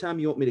 Ray, what time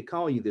do you want me to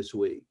call you this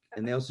week?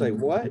 And they'll say,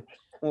 what?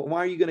 Well, why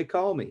are you going to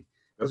call me?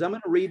 Because I'm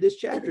going to read this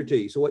chapter to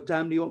you. So what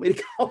time do you want me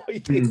to call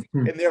you?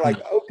 And they're like,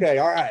 okay,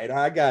 all right,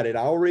 I got it.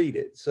 I'll read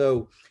it.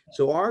 So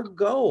our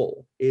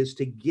goal is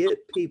to get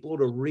people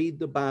to read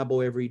the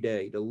Bible every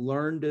day, to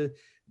learn to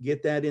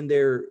get that in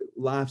their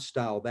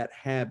lifestyle, that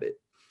habit.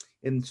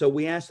 And so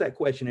we ask that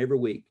question every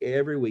week.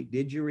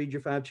 Did you read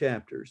your 5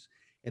 chapters?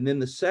 And then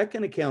the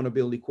second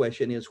accountability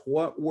question is,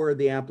 what were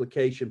the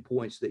application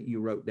points that you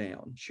wrote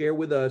down? Share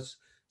with us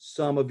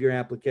some of your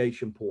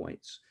application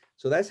points.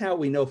 So that's how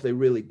we know if they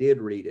really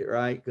did read it,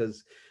 right?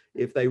 Because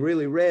if they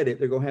really read it,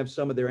 they're going to have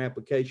some of their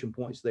application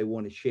points they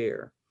want to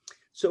share.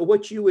 So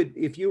what you would,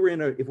 if we were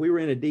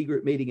in a D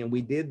group meeting and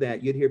we did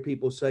that, you'd hear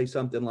people say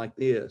something like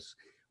this.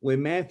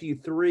 When Matthew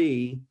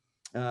 3,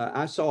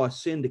 I saw a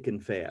sin to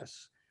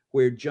confess,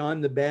 where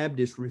John the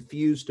Baptist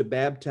refused to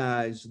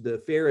baptize the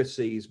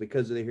Pharisees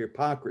because of their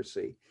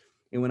hypocrisy.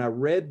 And when I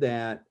read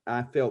that,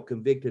 I felt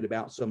convicted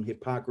about some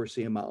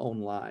hypocrisy in my own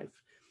life.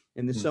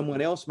 And then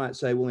someone else might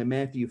say, well, in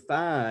Matthew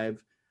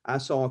 5, I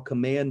saw a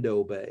command to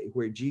obey,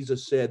 where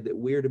Jesus said that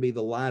we're to be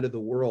the light of the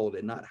world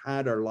and not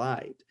hide our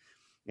light.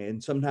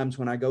 And sometimes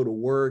when I go to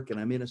work and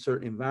I'm in a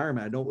certain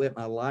environment, I don't let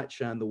my light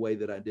shine the way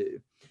that I do.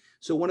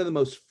 So one of the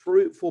most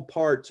fruitful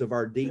parts of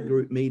our D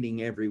group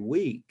meeting every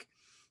week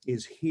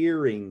is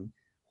hearing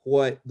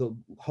what the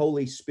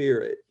Holy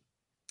Spirit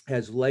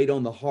has laid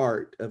on the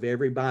heart of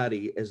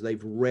everybody as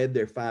they've read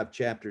their 5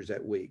 chapters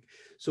that week.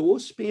 So we'll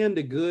spend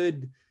a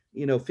good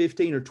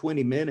 15 or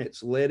 20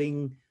 minutes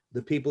letting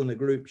the people in the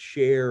group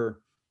share,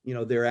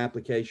 their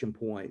application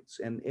points.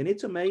 And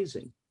it's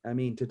amazing. I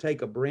mean, to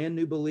take a brand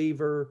new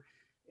believer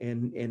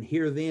and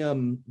hear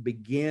them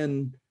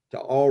begin to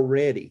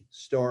already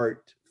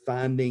start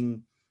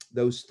finding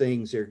those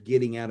things they're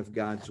getting out of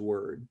God's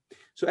word.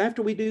 So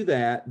after we do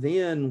that,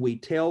 then we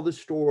tell the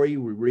story,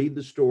 we read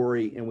the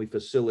story, and we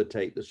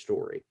facilitate the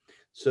story.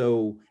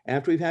 So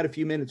after we've had a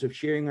few minutes of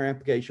sharing our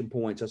application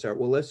points, I say,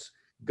 well, let's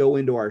go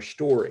into our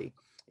story.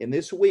 And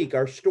this week,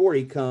 our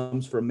story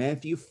comes from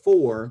Matthew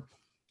 4,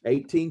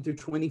 18 through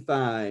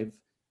 25,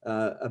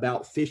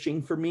 about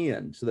fishing for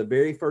men. So the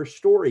very first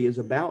story is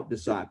about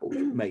disciple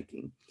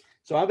making.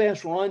 So I've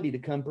asked Rondi to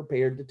come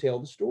prepared to tell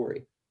the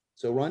story.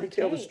 So Rondi,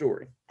 tell the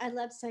story. I'd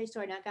love to tell you a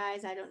story. Now,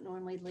 guys, I don't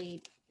normally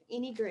lead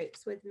any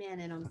groups with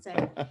men in them. So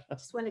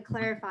just want to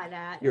clarify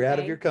that. You're out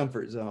of your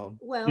comfort zone.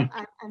 Well,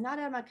 I'm not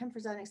out of my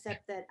comfort zone,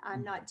 except that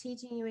I'm not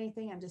teaching you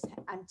anything.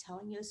 I'm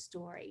telling you a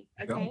story.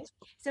 Okay.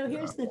 So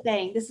here's the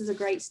thing. This is a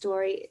great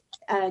story.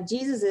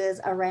 Jesus is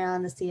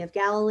around the Sea of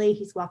Galilee.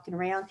 He's walking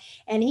around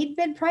and he'd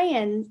been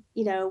praying,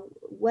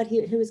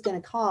 who was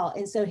going to call.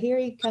 And so here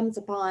he comes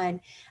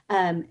upon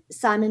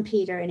Simon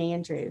Peter and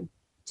Andrew,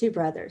 two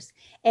brothers,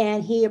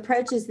 and he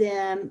approaches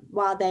them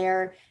while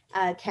they're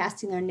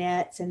casting their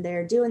nets and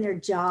they're doing their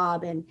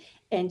job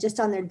and just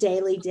on their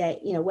daily day,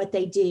 what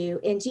they do.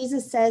 And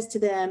Jesus says to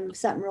them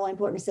something really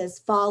important. He says,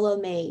 "Follow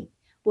me."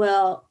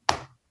 Well,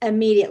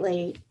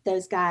 immediately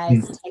those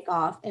guys take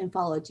off and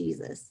follow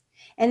Jesus.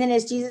 And then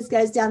as Jesus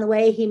goes down the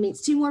way, he meets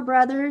two more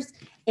brothers,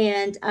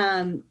 and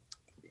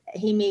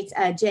he meets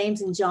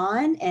James and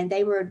John, and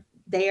they were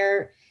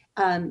there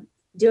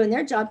doing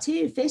their job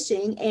too,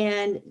 fishing.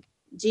 And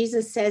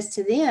Jesus says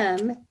to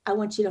them, "I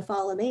want you to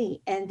follow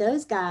me." And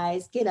those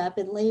guys get up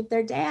and leave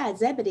their dad,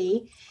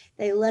 Zebedee.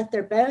 They left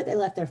their boat, they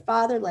left their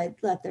father,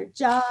 left their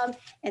job,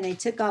 and they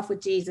took off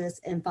with Jesus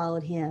and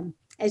followed him.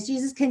 As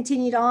Jesus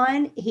continued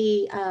on,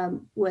 he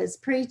was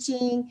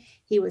preaching,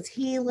 he was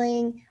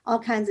healing all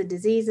kinds of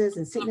diseases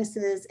and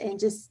sicknesses and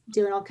just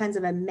doing all kinds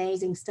of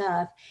amazing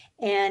stuff.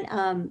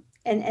 And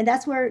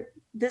that's where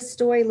this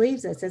story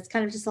leaves us. It's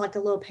kind of just like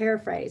a little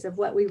paraphrase of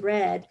what we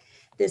read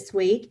this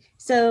week.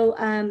 So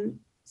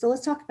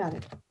let's talk about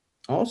it.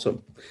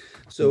 Awesome.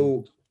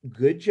 So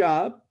good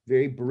job.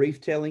 Very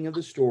brief telling of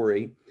the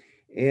story.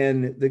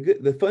 And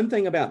the fun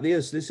thing about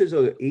this is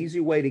an easy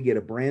way to get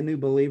a brand new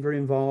believer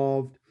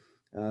involved.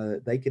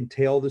 They can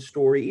tell the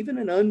story. Even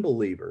an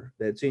unbeliever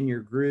that's in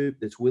your group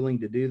that's willing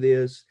to do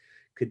this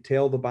could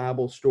tell the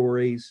Bible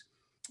stories,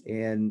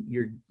 and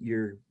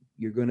you're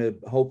going to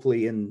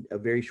hopefully in a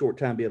very short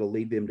time be able to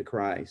lead them to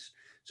Christ.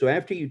 So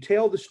after you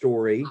tell the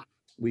story,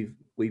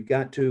 we've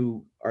got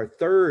to our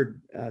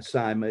third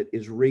assignment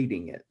is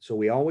reading it. So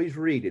we always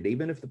read it,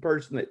 even if the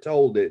person that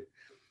told it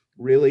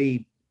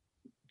really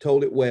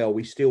told it well,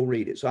 we still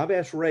read it. So I've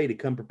asked Ray to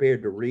come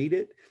prepared to read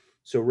it.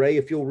 So Ray,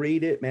 if you'll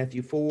read it,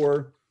 Matthew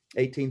 4,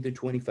 18 through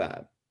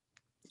 25.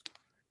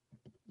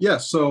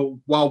 Yes.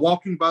 So while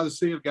walking by the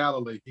Sea of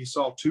Galilee, he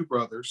saw two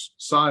brothers,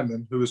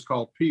 Simon, who is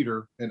called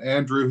Peter, and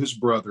Andrew, his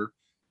brother,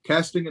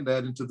 casting a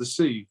net into the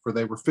sea, for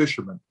they were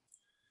fishermen.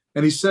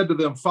 And he said to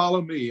them,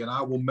 "Follow me, and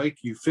I will make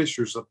you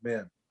fishers of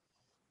men."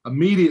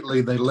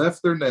 Immediately they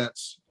left their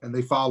nets and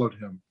they followed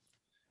him.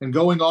 And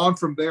going on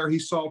from there, he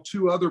saw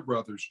two other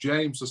brothers,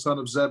 James, the son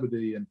of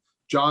Zebedee, and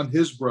John,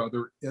 his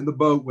brother, in the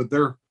boat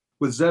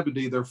with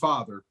Zebedee, their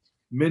father,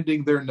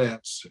 mending their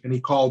nets, and he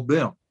called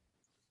them.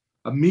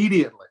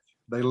 Immediately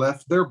they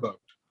left their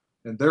boat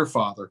and their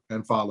father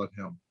and followed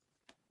him.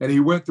 And he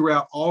went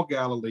throughout all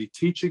Galilee,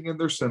 teaching in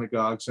their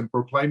synagogues and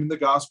proclaiming the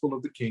gospel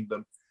of the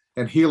kingdom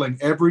and healing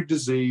every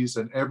disease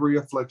and every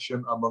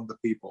affliction among the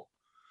people.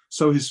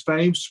 So his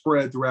fame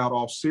spread throughout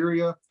all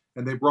Syria,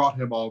 and they brought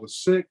him all the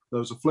sick,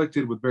 those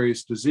afflicted with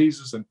various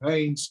diseases and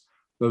pains,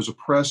 those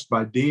oppressed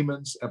by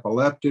demons,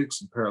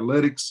 epileptics, and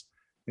paralytics,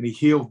 and he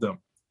healed them.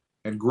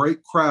 And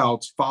great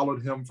crowds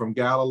followed him from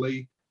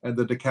Galilee and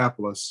the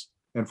Decapolis,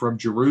 and from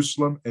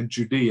Jerusalem and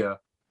Judea,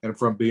 and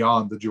from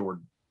beyond the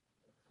Jordan.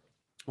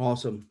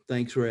 Awesome.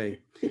 Thanks, Ray.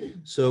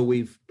 So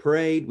we've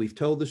prayed, we've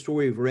told the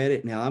story, we've read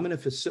it. Now I'm going to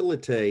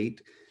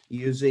facilitate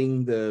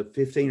using the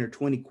 15 or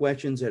 20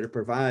 questions that are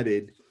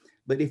provided.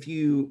 But if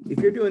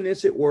you're doing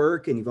this at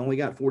work and you've only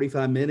got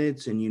 45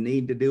 minutes and you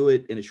need to do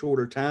it in a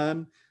shorter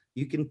time,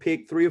 you can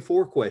pick 3 or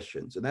 4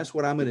 questions. And that's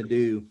what I'm going to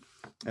do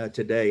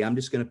today. I'm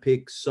just going to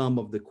pick some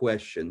of the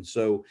questions.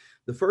 So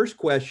the first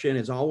question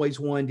is always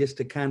one just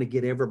to kind of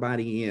get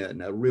everybody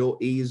in, a real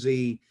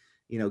easy,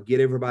 get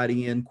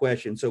everybody in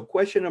question. So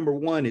question number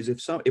 1 is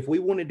if we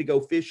wanted to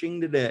go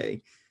fishing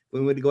today, we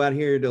wanted to go out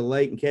here to the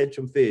lake and catch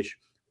some fish,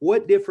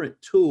 what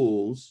different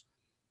tools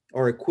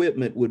or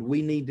equipment would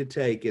we need to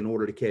take in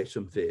order to catch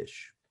some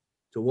fish?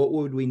 So what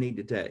would we need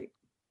to take?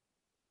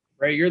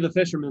 Ray, you're the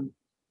fisherman.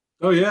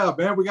 Oh yeah,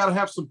 man, we got to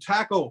have some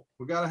tackle.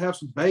 We got to have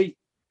some bait.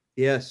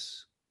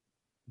 Yes.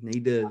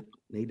 Need to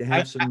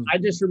have some. I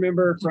just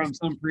remember from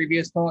some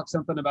previous talk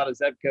something about a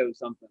Zebco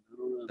something. I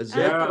don't know. A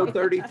Zebco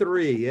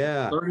 33,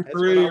 yeah. 33 That's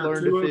what I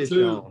learned to fish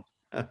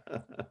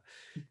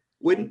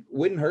on.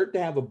 Wouldn't hurt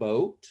to have a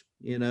boat,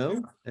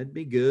 that'd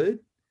be good.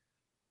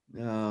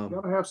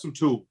 Got to have some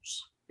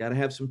tools. Got to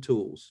have some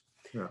tools.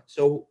 Yeah.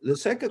 So the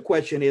second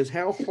question is,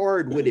 how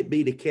hard would it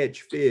be to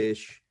catch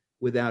fish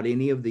without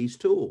any of these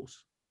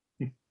tools?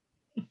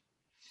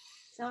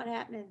 It's not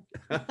happening.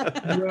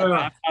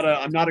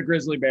 I'm not a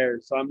grizzly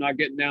bear, so I'm not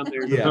getting down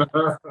there. Yeah.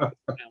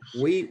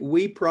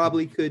 We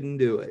probably couldn't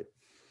do it.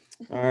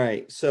 All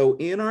right. So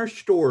in our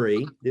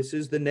story, this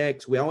is the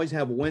next, we always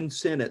have one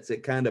sentence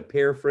that kind of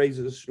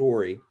paraphrases the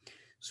story.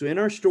 So in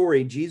our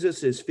story,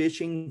 Jesus is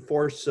fishing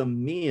for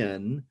some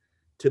men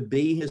to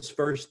be his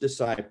first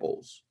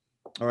disciples.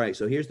 All right,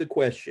 so here's the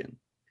question.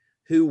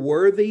 Who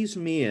were these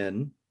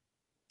men,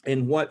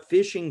 and what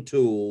fishing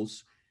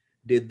tools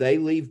did they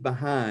leave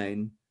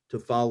behind to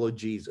follow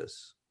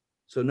Jesus?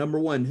 So number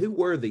one, who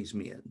were these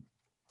men?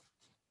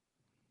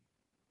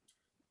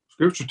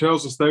 Scripture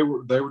tells us they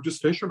were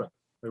just fishermen.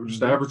 They were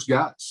just average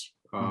guys.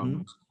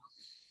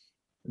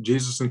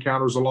 Jesus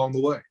encounters along the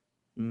way.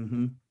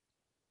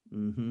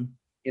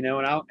 You know,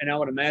 and I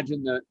would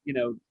imagine that, you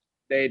know,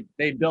 they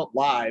built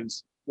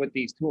lives with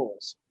these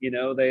tools. You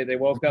know, they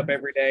woke up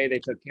every day, they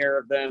took care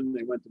of them,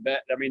 they went to bed.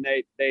 I mean,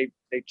 they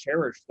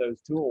cherished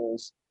those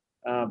tools,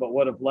 but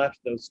would have left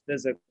those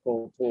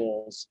physical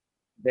tools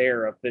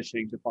there of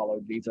fishing to follow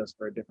Jesus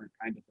for a different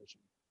kind of fishing.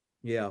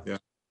 Yeah.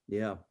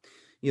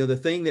 You know, the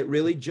thing that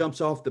really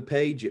jumps off the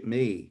page at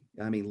me,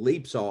 I mean,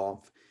 leaps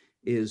off,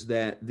 is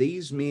that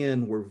these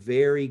men were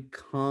very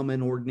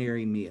common,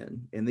 ordinary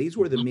men. And these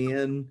were the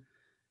men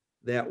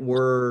that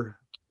were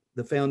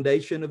the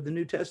foundation of the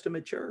New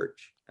Testament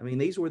church. I mean,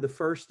 these were the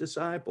first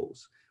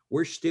disciples.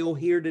 We're still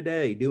here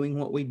today doing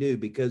what we do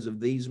because of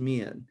these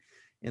men.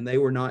 And they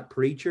were not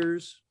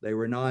preachers. They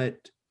were not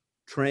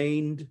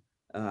trained,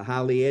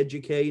 highly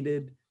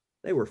educated.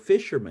 They were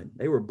fishermen.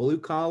 They were blue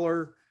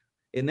collar.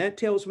 And that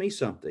tells me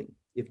something.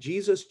 If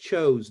Jesus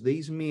chose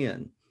these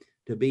men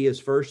to be his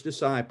first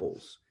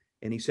disciples,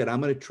 and he said, I'm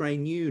going to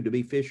train you to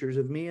be fishers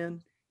of men,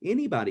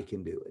 anybody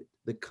can do it.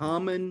 The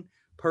common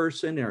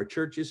person in our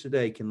churches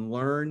today can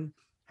learn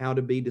how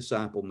to be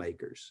disciple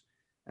makers.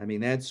 I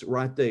mean, that's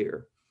right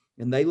there.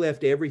 And they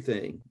left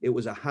everything. It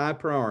was a high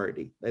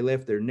priority. They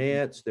left their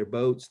nets, their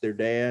boats, their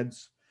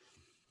dads.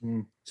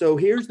 So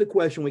here's the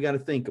question we got to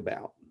think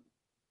about.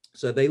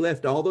 So they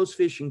left all those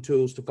fishing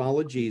tools to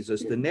follow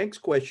Jesus. The next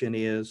question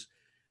is,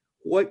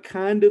 what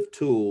kind of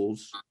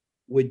tools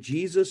would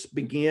Jesus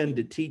begin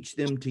to teach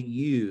them to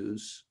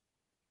use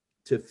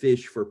to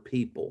fish for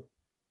people?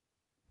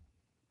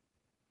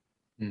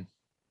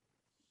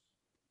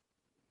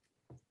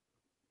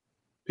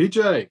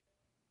 PJ.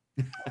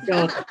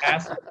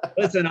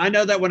 Listen, I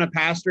know that when a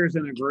pastor's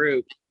in a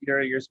group,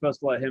 you're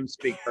supposed to let him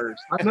speak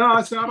first. I know.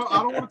 I said I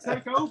don't want to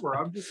take over.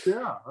 I'm just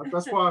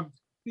That's why I'm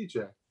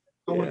PJ.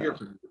 I want to hear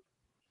from you.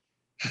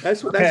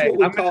 That's what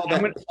we call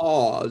that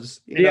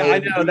pause. I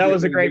know that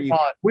was a great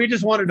pause. We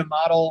just wanted to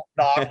model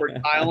the awkward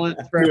silence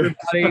for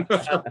everybody.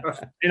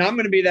 And I'm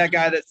going to be that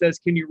guy that says,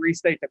 "Can you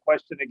restate the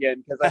question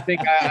again?" Because I think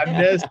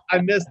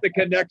I missed the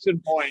connection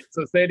point.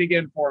 So say it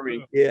again for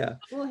me. Yeah.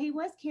 Well, he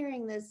was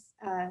carrying this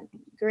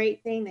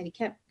great thing that he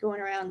kept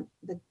going around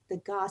the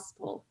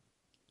gospel.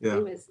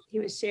 Yeah. He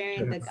was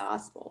sharing the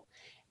gospel,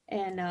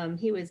 and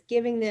he was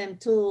giving them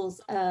tools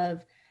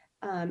of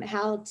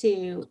how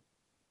to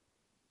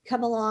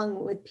come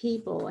along with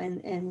people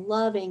and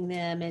loving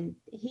them and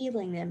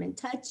healing them and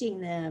touching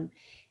them.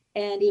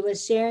 And he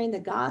was sharing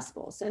the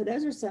gospel. So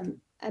those are some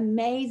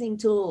amazing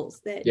tools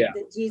that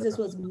Jesus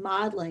was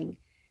modeling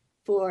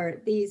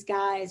for these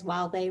guys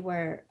while they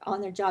were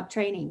on their job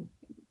training.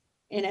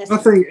 In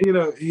essence. I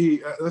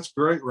think, that's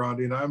great,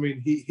 Rondi. And I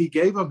mean, he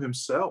gave them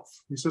himself.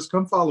 He says,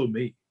 come follow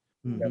me.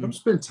 Come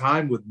spend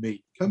time with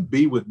me. Come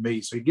be with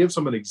me. So he gives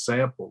them an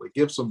example. He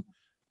gives them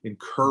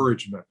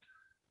encouragement.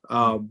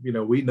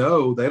 We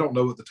know they don't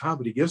know at the time,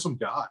 but he gives them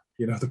God,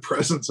 the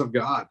presence of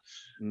God,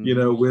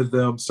 with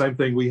them. Same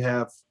thing we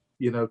have,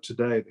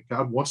 today, that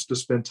God wants to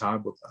spend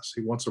time with us.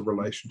 He wants a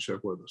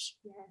relationship with us.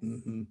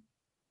 Yes,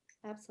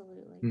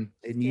 absolutely.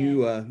 And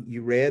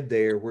you read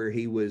there where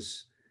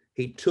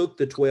he took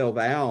the 12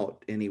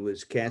 out and he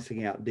was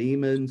casting out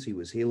demons. He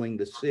was healing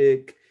the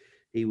sick.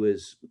 He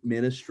was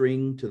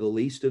ministering to the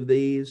least of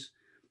these.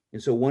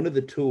 And so one of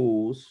the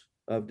tools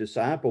of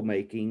disciple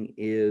making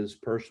is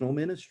personal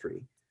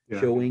ministry.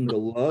 Showing the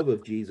love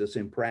of Jesus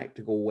in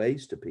practical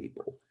ways to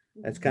people.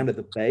 That's kind of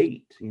the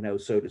bait,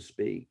 so to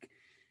speak.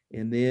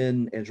 And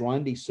then, as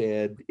Rondi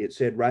said, it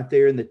said right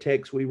there in the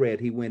text we read,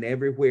 he went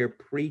everywhere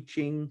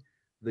preaching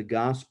the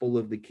gospel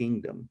of the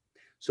kingdom.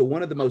 So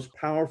one of the most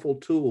powerful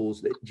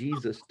tools that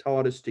Jesus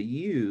taught us to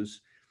use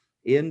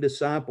in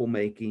disciple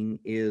making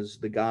is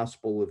the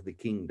gospel of the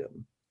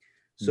kingdom.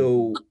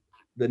 So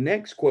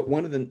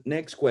one of the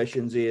next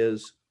questions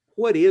is,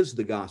 what is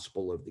the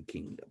gospel of the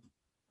kingdom?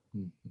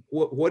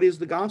 What is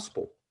the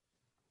gospel?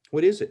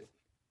 What is it?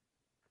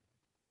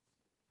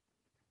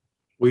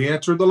 We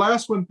answered the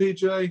last one,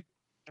 PJ.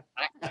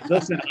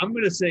 Listen, I'm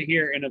going to sit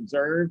here and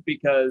observe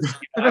because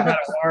I've had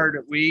a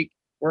hard week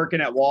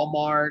working at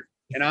Walmart,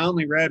 and I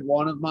only read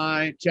one of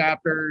my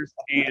chapters,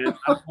 and I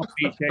don't want to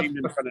be shamed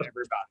in front of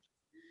everybody.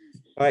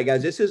 All right,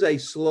 guys, this is a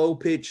slow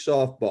pitch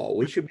softball.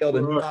 We should be able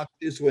to knock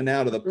this one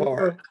out of the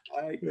park.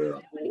 Right?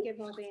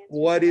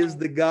 What is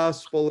the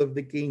gospel of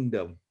the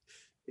kingdom?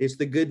 It's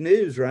the good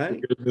news,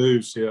 right? Good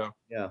news, yeah.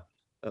 Yeah.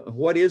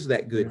 What is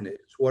that good news?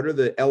 What are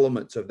the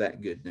elements of that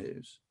good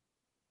news?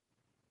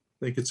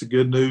 I think it's the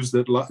good news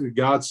that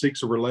God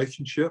seeks a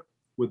relationship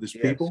with his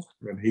people,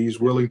 and he's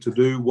willing to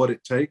do what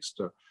it takes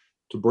to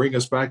bring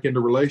us back into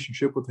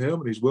relationship with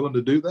him, and he's willing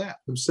to do that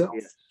himself.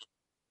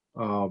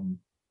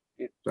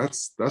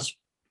 That's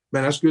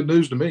man, that's good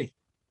news to me.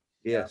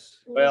 Yes.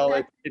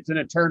 Well, it's an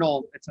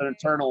eternal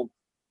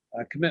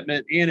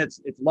commitment, and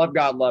it's love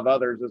God, love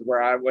others is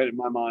where I went in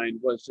my mind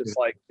was just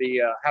like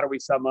the how do we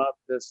sum up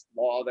this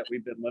law that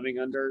we've been living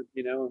under,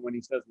 you know? And when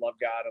he says love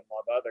God and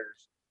love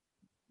others,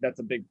 that's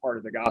a big part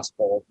of the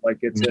gospel. Like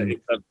it's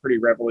a pretty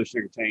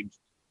revolutionary change.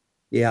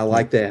 Yeah, I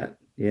like that.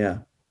 Yeah.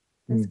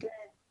 That's good.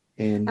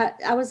 And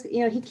I was,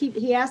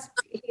 he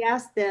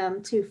asked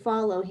them to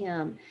follow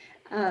him.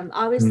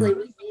 Obviously,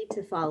 we need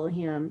to follow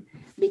him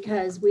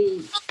because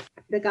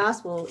the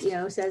gospel,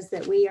 says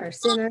that we are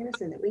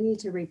sinners and that we need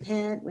to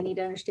repent. We need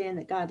to understand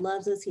that God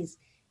loves us. He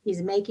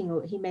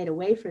made a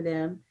way for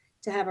them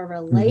to have a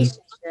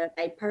relationship,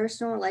 a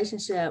personal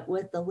relationship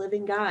with the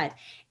living God.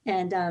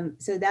 And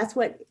so that's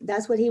what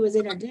he was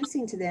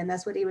introducing to them.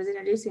 That's what he was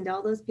introducing to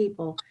all those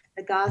people.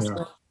 The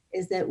gospel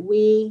is that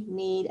we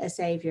need a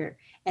savior,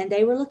 and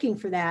they were looking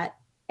for that.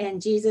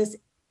 And Jesus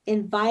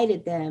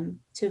invited them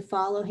to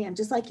follow him,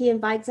 just like he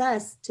invites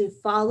us to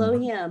follow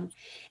him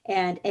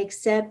and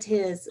accept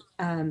his,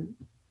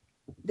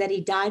 that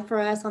he died for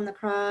us on the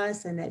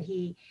cross and that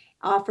he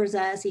offers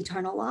us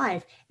eternal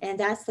life. And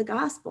that's the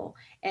gospel.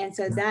 And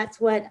so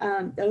that's what,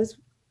 those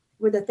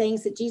were the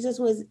things that Jesus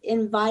was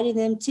inviting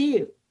them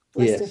to,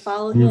 was to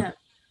follow him.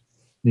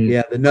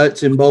 Yeah, the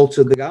nuts and bolts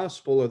of the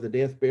gospel are the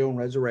death, burial, and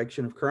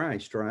resurrection of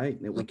Christ,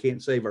 right? That we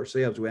can't save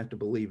ourselves. We have to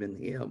believe in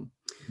him.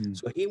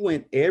 So he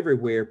went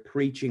everywhere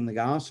preaching the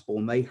gospel,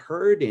 and they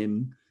heard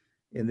him,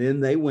 and then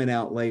they went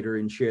out later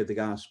and shared the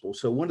gospel.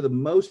 So one of the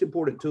most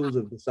important tools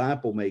of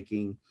disciple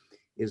making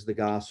is the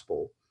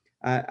gospel.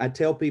 I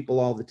tell people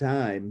all the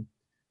time,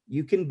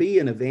 you can be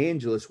an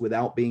evangelist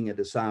without being a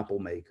disciple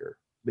maker,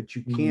 but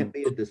you can't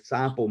be a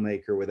disciple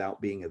maker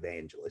without being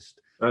evangelist.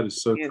 That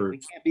is so true. You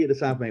can't be a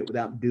disciple maker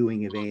without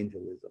doing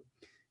evangelism.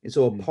 And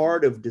so a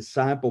part of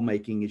disciple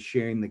making is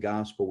sharing the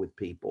gospel with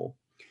people.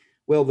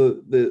 Well,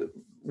 the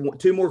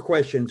two more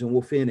questions and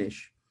we'll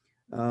finish.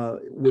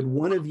 Would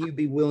one of you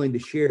be willing to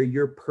share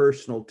your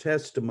personal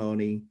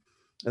testimony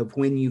of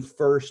when you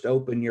first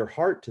opened your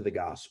heart to the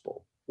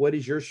gospel? What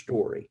is your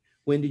story?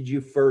 When did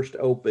you first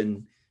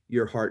open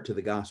your heart to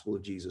the gospel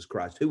of Jesus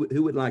Christ?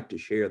 Who would like to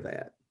share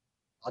that?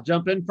 I'll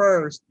jump in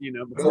first,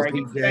 before I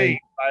get shamed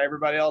by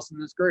everybody else in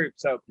this group.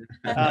 So,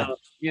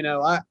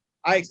 I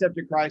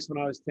accepted Christ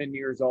when I was 10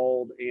 years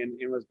old and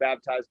was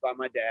baptized by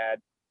my dad.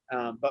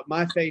 But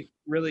my faith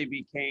really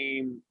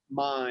became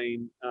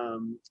mine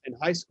in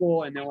high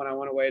school. And then when I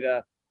went away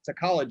to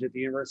college at the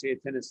University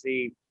of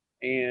Tennessee,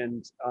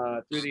 and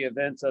through the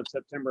events of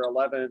September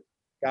 11th,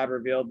 God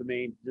revealed to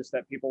me just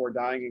that people were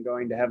dying and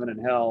going to heaven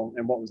and hell,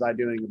 and what was I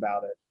doing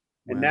about it?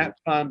 And that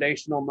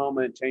foundational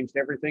moment changed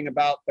everything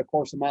about the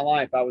course of my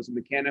life. I was a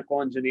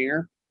mechanical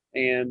engineer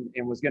and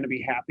was going to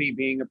be happy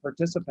being a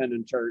participant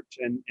in church.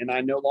 And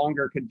I no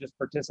longer could just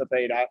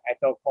participate. I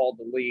felt called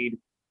to lead.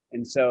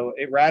 And so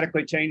it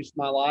radically changed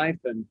my life.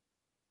 And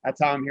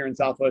that's how I'm here in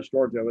Southwest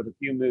Georgia with a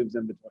few moves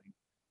in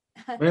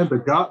between. Man,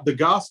 the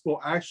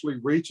gospel actually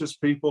reaches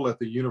people at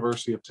the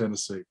University of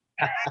Tennessee.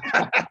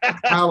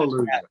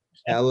 Hallelujah.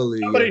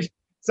 Hallelujah.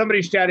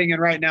 Somebody's chatting in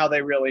right now.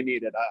 They really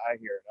need it. I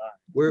hear it.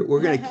 We're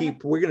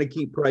gonna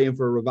keep praying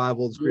for a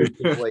revival in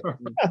spiritual place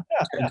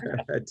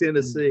in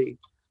Tennessee.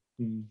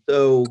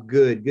 So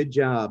good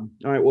job.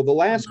 All right. Well, the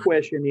last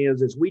question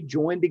is: as we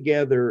join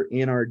together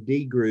in our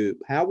D group,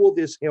 how will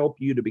this help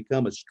you to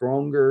become a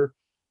stronger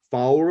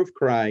follower of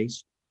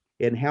Christ?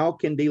 And how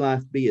can D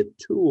Life be a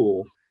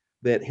tool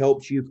that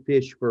helps you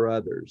fish for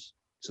others?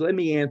 So let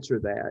me answer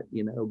that.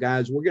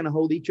 Guys, we're going to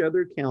hold each other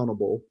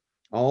accountable,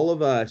 all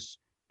of us,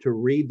 to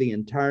read the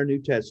entire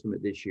New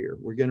Testament this year.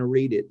 We're going to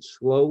read it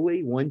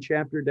slowly, one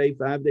chapter a day,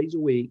 5 days a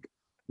week.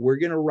 We're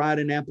going to write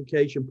an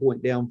application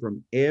point down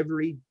from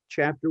every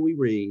chapter we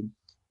read,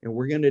 and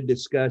we're going to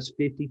discuss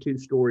 52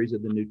 stories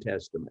of the New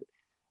Testament.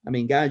 I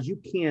mean, guys, you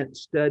can't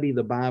study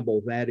the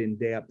Bible that in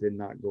depth and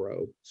not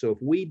grow. So if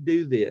we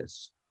do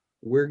this,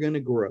 we're going to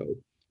grow,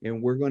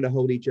 and we're going to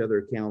hold each other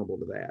accountable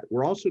to that.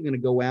 We're also going to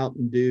go out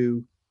and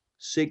do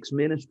 6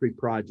 ministry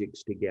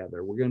projects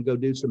together. We're going to go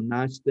do some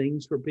nice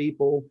things for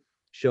people,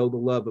 show the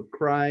love of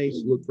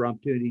Christ, look for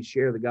opportunities to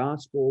share the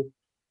gospel.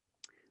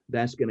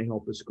 That's going to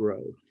help us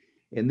grow.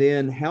 And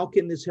then how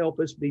can this help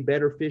us be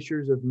better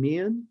fishers of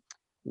men?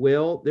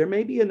 Well, there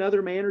may be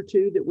another man or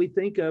two that we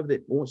think of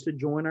that wants to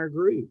join our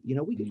group.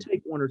 We can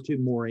take 1 or 2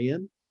 more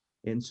in.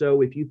 And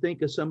so if you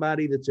think of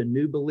somebody that's a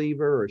new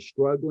believer or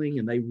struggling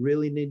and they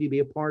really need to be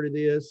a part of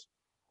this,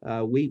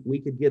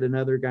 we could get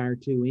another guy or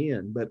 2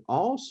 in. But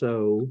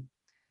also,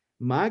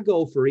 my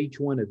goal for each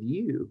one of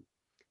you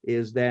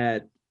is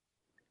that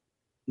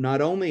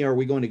not only are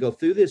we going to go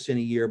through this in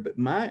a year, but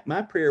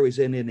my prayer is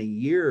in a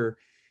year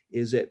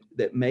is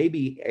that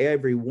maybe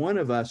every one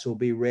of us will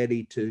be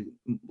ready to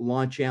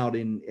launch out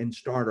and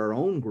start our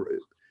own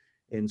group.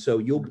 And so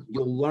you'll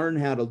learn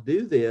how to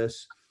do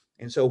this.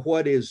 And so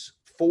what is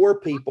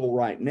 4 people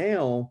right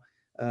now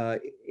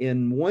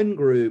in one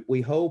group,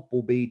 we hope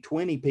will be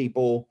 20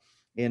 people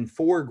in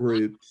 4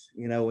 groups,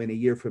 in a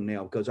year from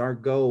now, because our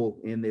goal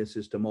in this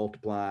is to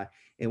multiply,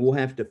 and we'll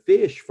have to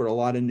fish for a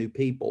lot of new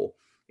people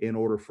in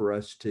order for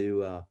us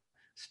to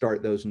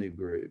start those new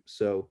groups.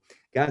 So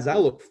guys, I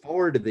look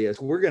forward to this.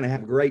 We're going to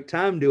have a great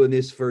time doing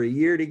this for a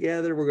year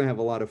together. We're going to have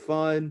a lot of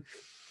fun.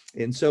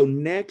 And so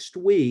next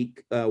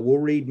week, we'll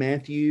read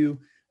Matthew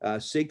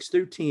 6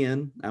 through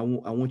 10. I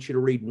want you to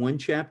read 1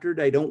 chapter a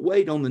day. Don't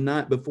wait on the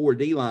night before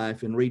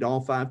D-Life and read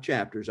all 5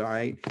 chapters, all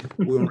right?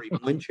 We'll read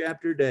 1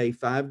 chapter a day,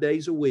 5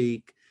 days a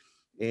week,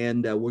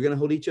 and we're going to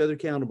hold each other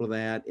accountable to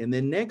that. And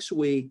then next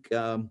week,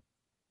 I'm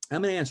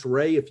going to ask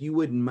Ray if you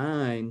wouldn't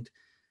mind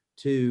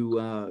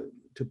to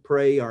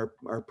pray our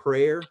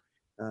prayer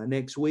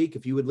next week,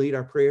 if you would lead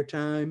our prayer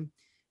time.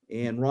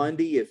 And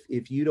Rondi,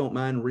 if you don't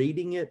mind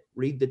reading it,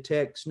 read the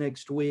text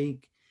next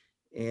week.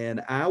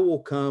 And I will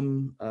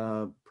come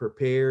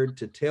prepared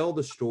to tell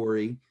the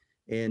story.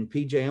 And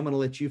PJ, I'm going to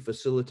let you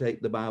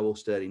facilitate the Bible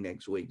study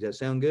next week. Does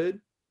that sound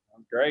good?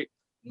 Sounds great.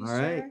 You All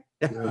right.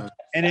 Yeah.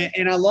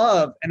 And I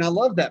love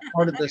that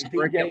part of this PJ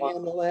curriculum.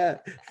 handle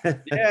that.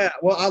 Yeah,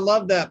 well, I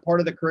love that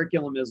part of the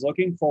curriculum is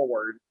looking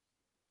forward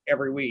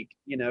every week,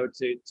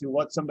 to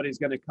what somebody's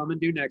going to come and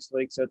do next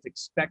week. So it's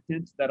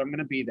expectant that I'm going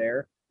to be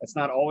there. That's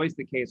not always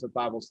the case with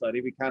Bible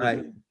study. We kind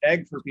of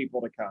beg for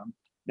people to come.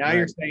 Now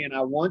you're saying,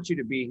 I want you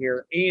to be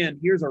here, and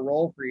here's a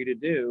role for you to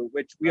do,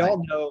 which we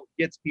all know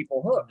gets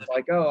people hooked.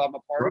 Like, oh, I'm a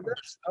part of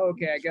this. Oh,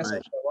 okay, I guess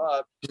I'll show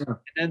up. Yeah. And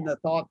then the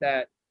thought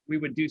that we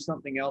would do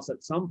something else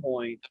at some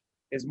point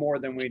is more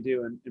than we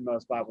do in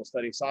most Bible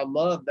studies. So I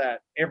love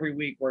that every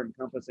week we're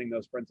encompassing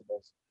those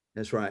principles.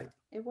 That's right.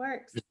 It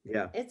works.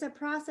 Yeah. It's a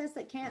process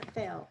that can't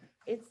fail.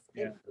 It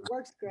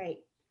works great.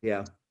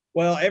 Yeah.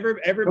 Well,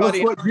 everybody.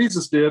 That's what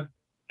Jesus did.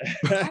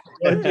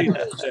 What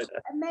Jesus did.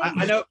 Amazing.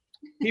 I know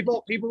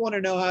people want to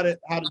know how to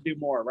do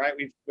more, right?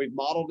 We've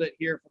modeled it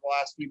here for the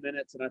last few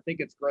minutes, and I think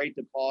it's great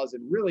to pause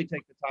and really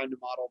take the time to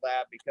model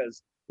that,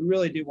 because we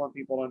really do want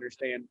people to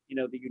understand,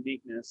 the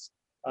uniqueness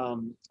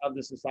of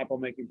this disciple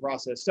making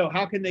process. So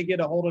how can they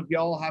get a hold of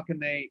y'all? How can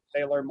they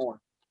learn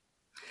more?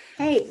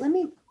 Hey, let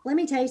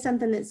me tell you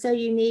something that's so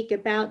unique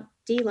about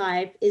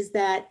D-Life is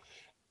that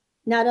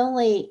not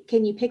only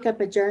can you pick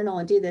up a journal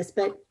and do this,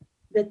 but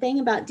the thing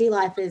about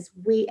D-Life is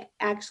we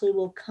actually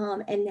will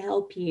come and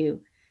help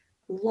you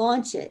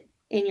launch it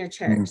in your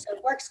church. So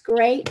it works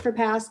great for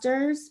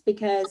pastors,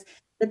 because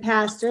the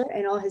pastor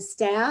and all his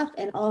staff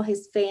and all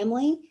his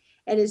family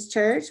at his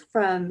church,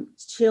 from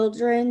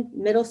children,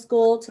 middle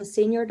school to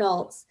senior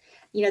adults,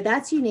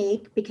 that's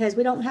unique, because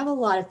we don't have a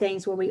lot of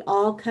things where we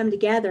all come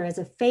together as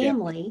a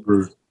family.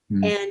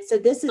 And so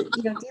this is,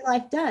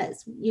 D-Life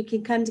does. You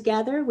can come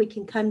together. We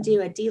can come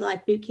do a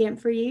D-Life boot camp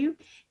for you,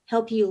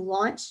 help you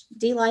launch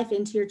D-Life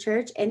into your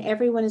church, and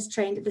everyone is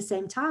trained at the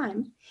same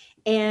time.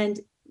 And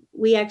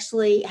we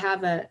actually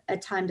have a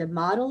time to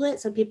model it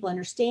so people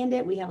understand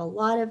it. We have a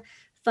lot of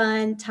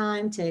fun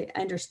time to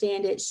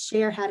understand it,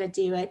 share how to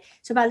do it.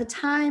 So by the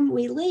time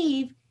we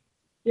leave,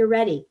 you're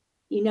ready.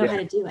 You know how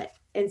to do it.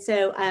 And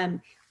so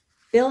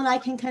Bill and I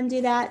can come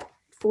do that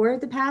for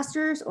the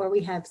pastors, or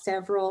we have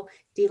several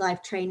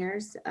D-Life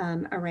trainers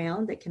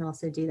around that can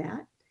also do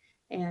that.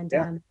 And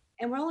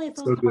we're only a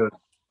So good.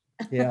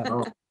 Yeah.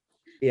 Oh.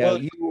 Yeah,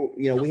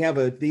 Well, we have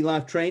a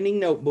D-Life training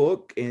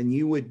notebook, and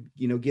you would,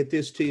 get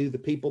this to the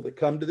people that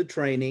come to the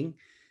training,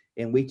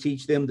 and we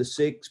teach them the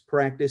 6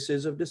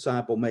 practices of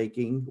disciple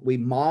making. We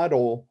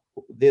model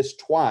this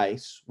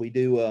twice. We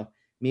do a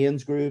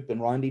men's group,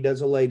 and Rondi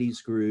does a ladies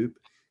group,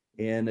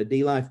 and a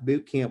D-Life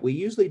boot camp. We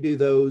usually do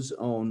those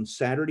on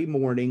Saturday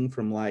morning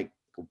from like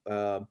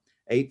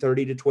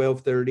 8:30 to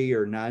 12:30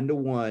 or 9 to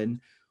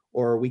 1,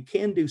 or we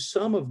can do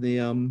some of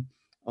them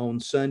on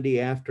Sunday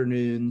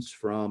afternoons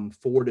from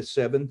 4 to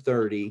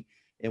 7:30.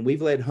 And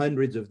we've led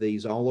hundreds of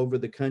these all over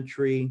the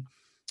country,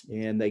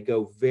 and they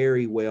go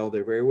very well.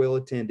 They're very well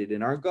attended.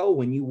 And our goal,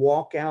 when you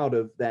walk out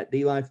of that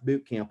D-Life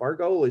boot camp, our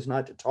goal is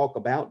not to talk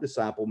about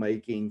disciple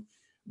making,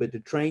 but to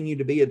train you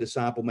to be a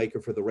disciple maker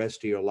for the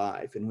rest of your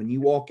life. And when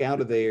you walk out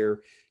of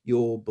there,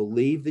 you'll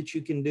believe that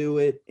you can do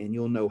it, and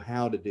you'll know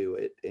how to do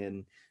it,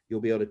 and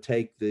you'll be able to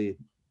take the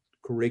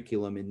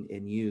curriculum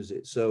and use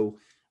it. So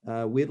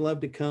we'd love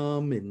to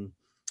come, and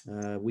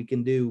we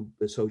can do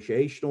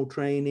associational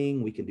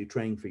training. We can do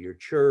training for your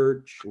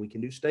church. We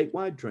can do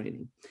statewide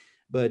training.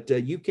 But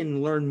you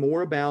can learn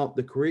more about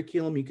the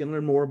curriculum. You can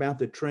learn more about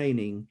the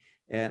training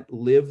at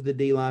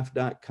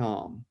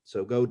livethedlife.com.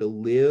 So go to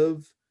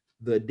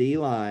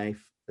livethedlife,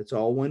 that's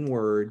all one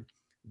word,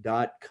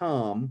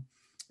 .com,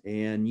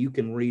 and you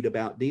can read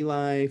about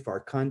D-Life. Our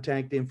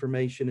contact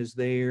information is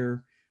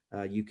there.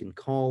 You can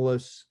call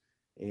us,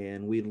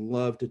 and we'd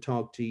love to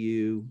talk to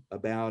you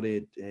about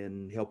it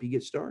and help you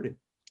get started.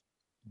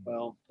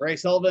 Well, Ray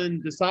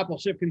Sullivan,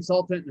 discipleship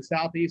consultant in the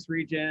Southeast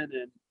region,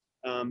 and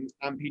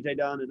I'm PJ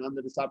Dunn, and I'm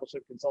the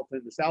discipleship consultant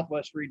in the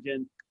Southwest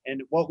region.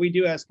 And what we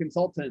do as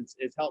consultants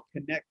is help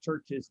connect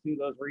churches to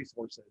those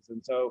resources.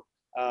 And so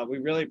we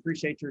really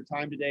appreciate your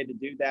time today to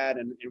do that.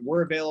 And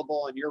we're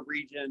available in your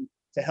region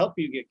to help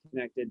you get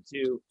connected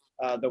to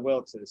the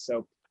Wilkses.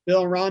 So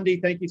Bill and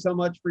Rondi, thank you so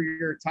much for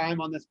your time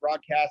on this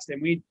broadcast.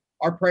 And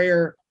our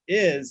prayer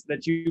is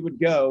that you would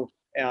go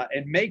and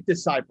make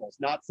disciples,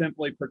 not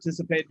simply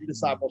participate in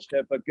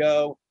discipleship, but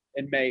go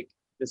and make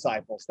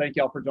disciples. Thank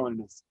you all for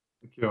joining us.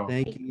 Thank you all.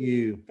 Thank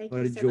you. Thank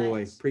What you a so joy.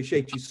 much.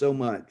 Appreciate you so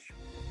much.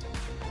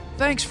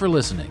 Thanks for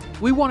listening.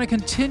 We want to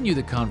continue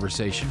the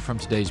conversation from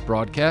today's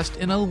broadcast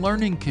in a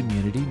learning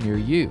community near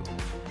you.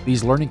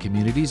 These learning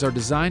communities are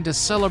designed to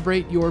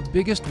celebrate your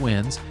biggest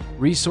wins,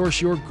 resource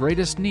your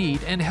greatest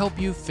need, and help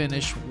you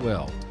finish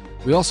well.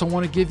 We also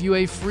want to give you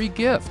a free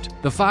gift,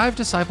 the 5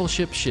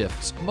 discipleship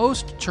shifts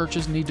most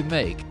churches need to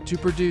make to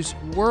produce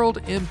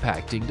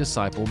world-impacting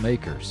disciple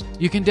makers.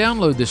 You can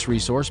download this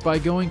resource by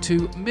going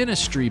to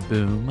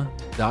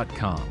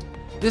ministryboom.com.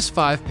 This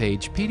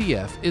 5-page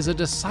PDF is a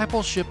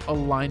discipleship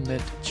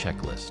alignment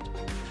checklist.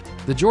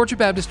 The Georgia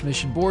Baptist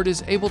Mission Board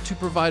is able to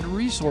provide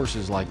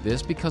resources like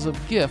this because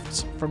of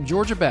gifts from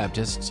Georgia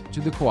Baptists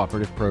to the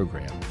cooperative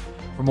program.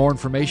 For more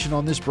information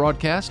on this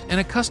broadcast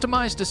and a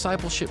customized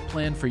discipleship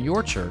plan for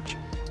your church,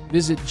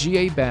 visit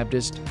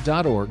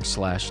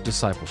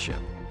gabaptist.org/discipleship.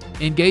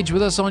 Engage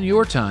with us on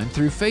your time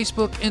through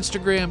Facebook,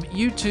 Instagram,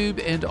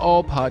 YouTube, and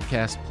all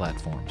podcast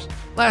platforms.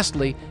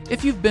 Lastly,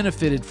 if you've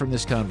benefited from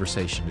this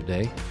conversation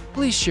today,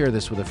 please share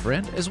this with a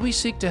friend as we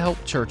seek to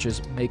help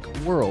churches make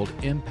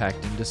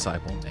world-impacting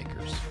disciple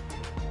makers.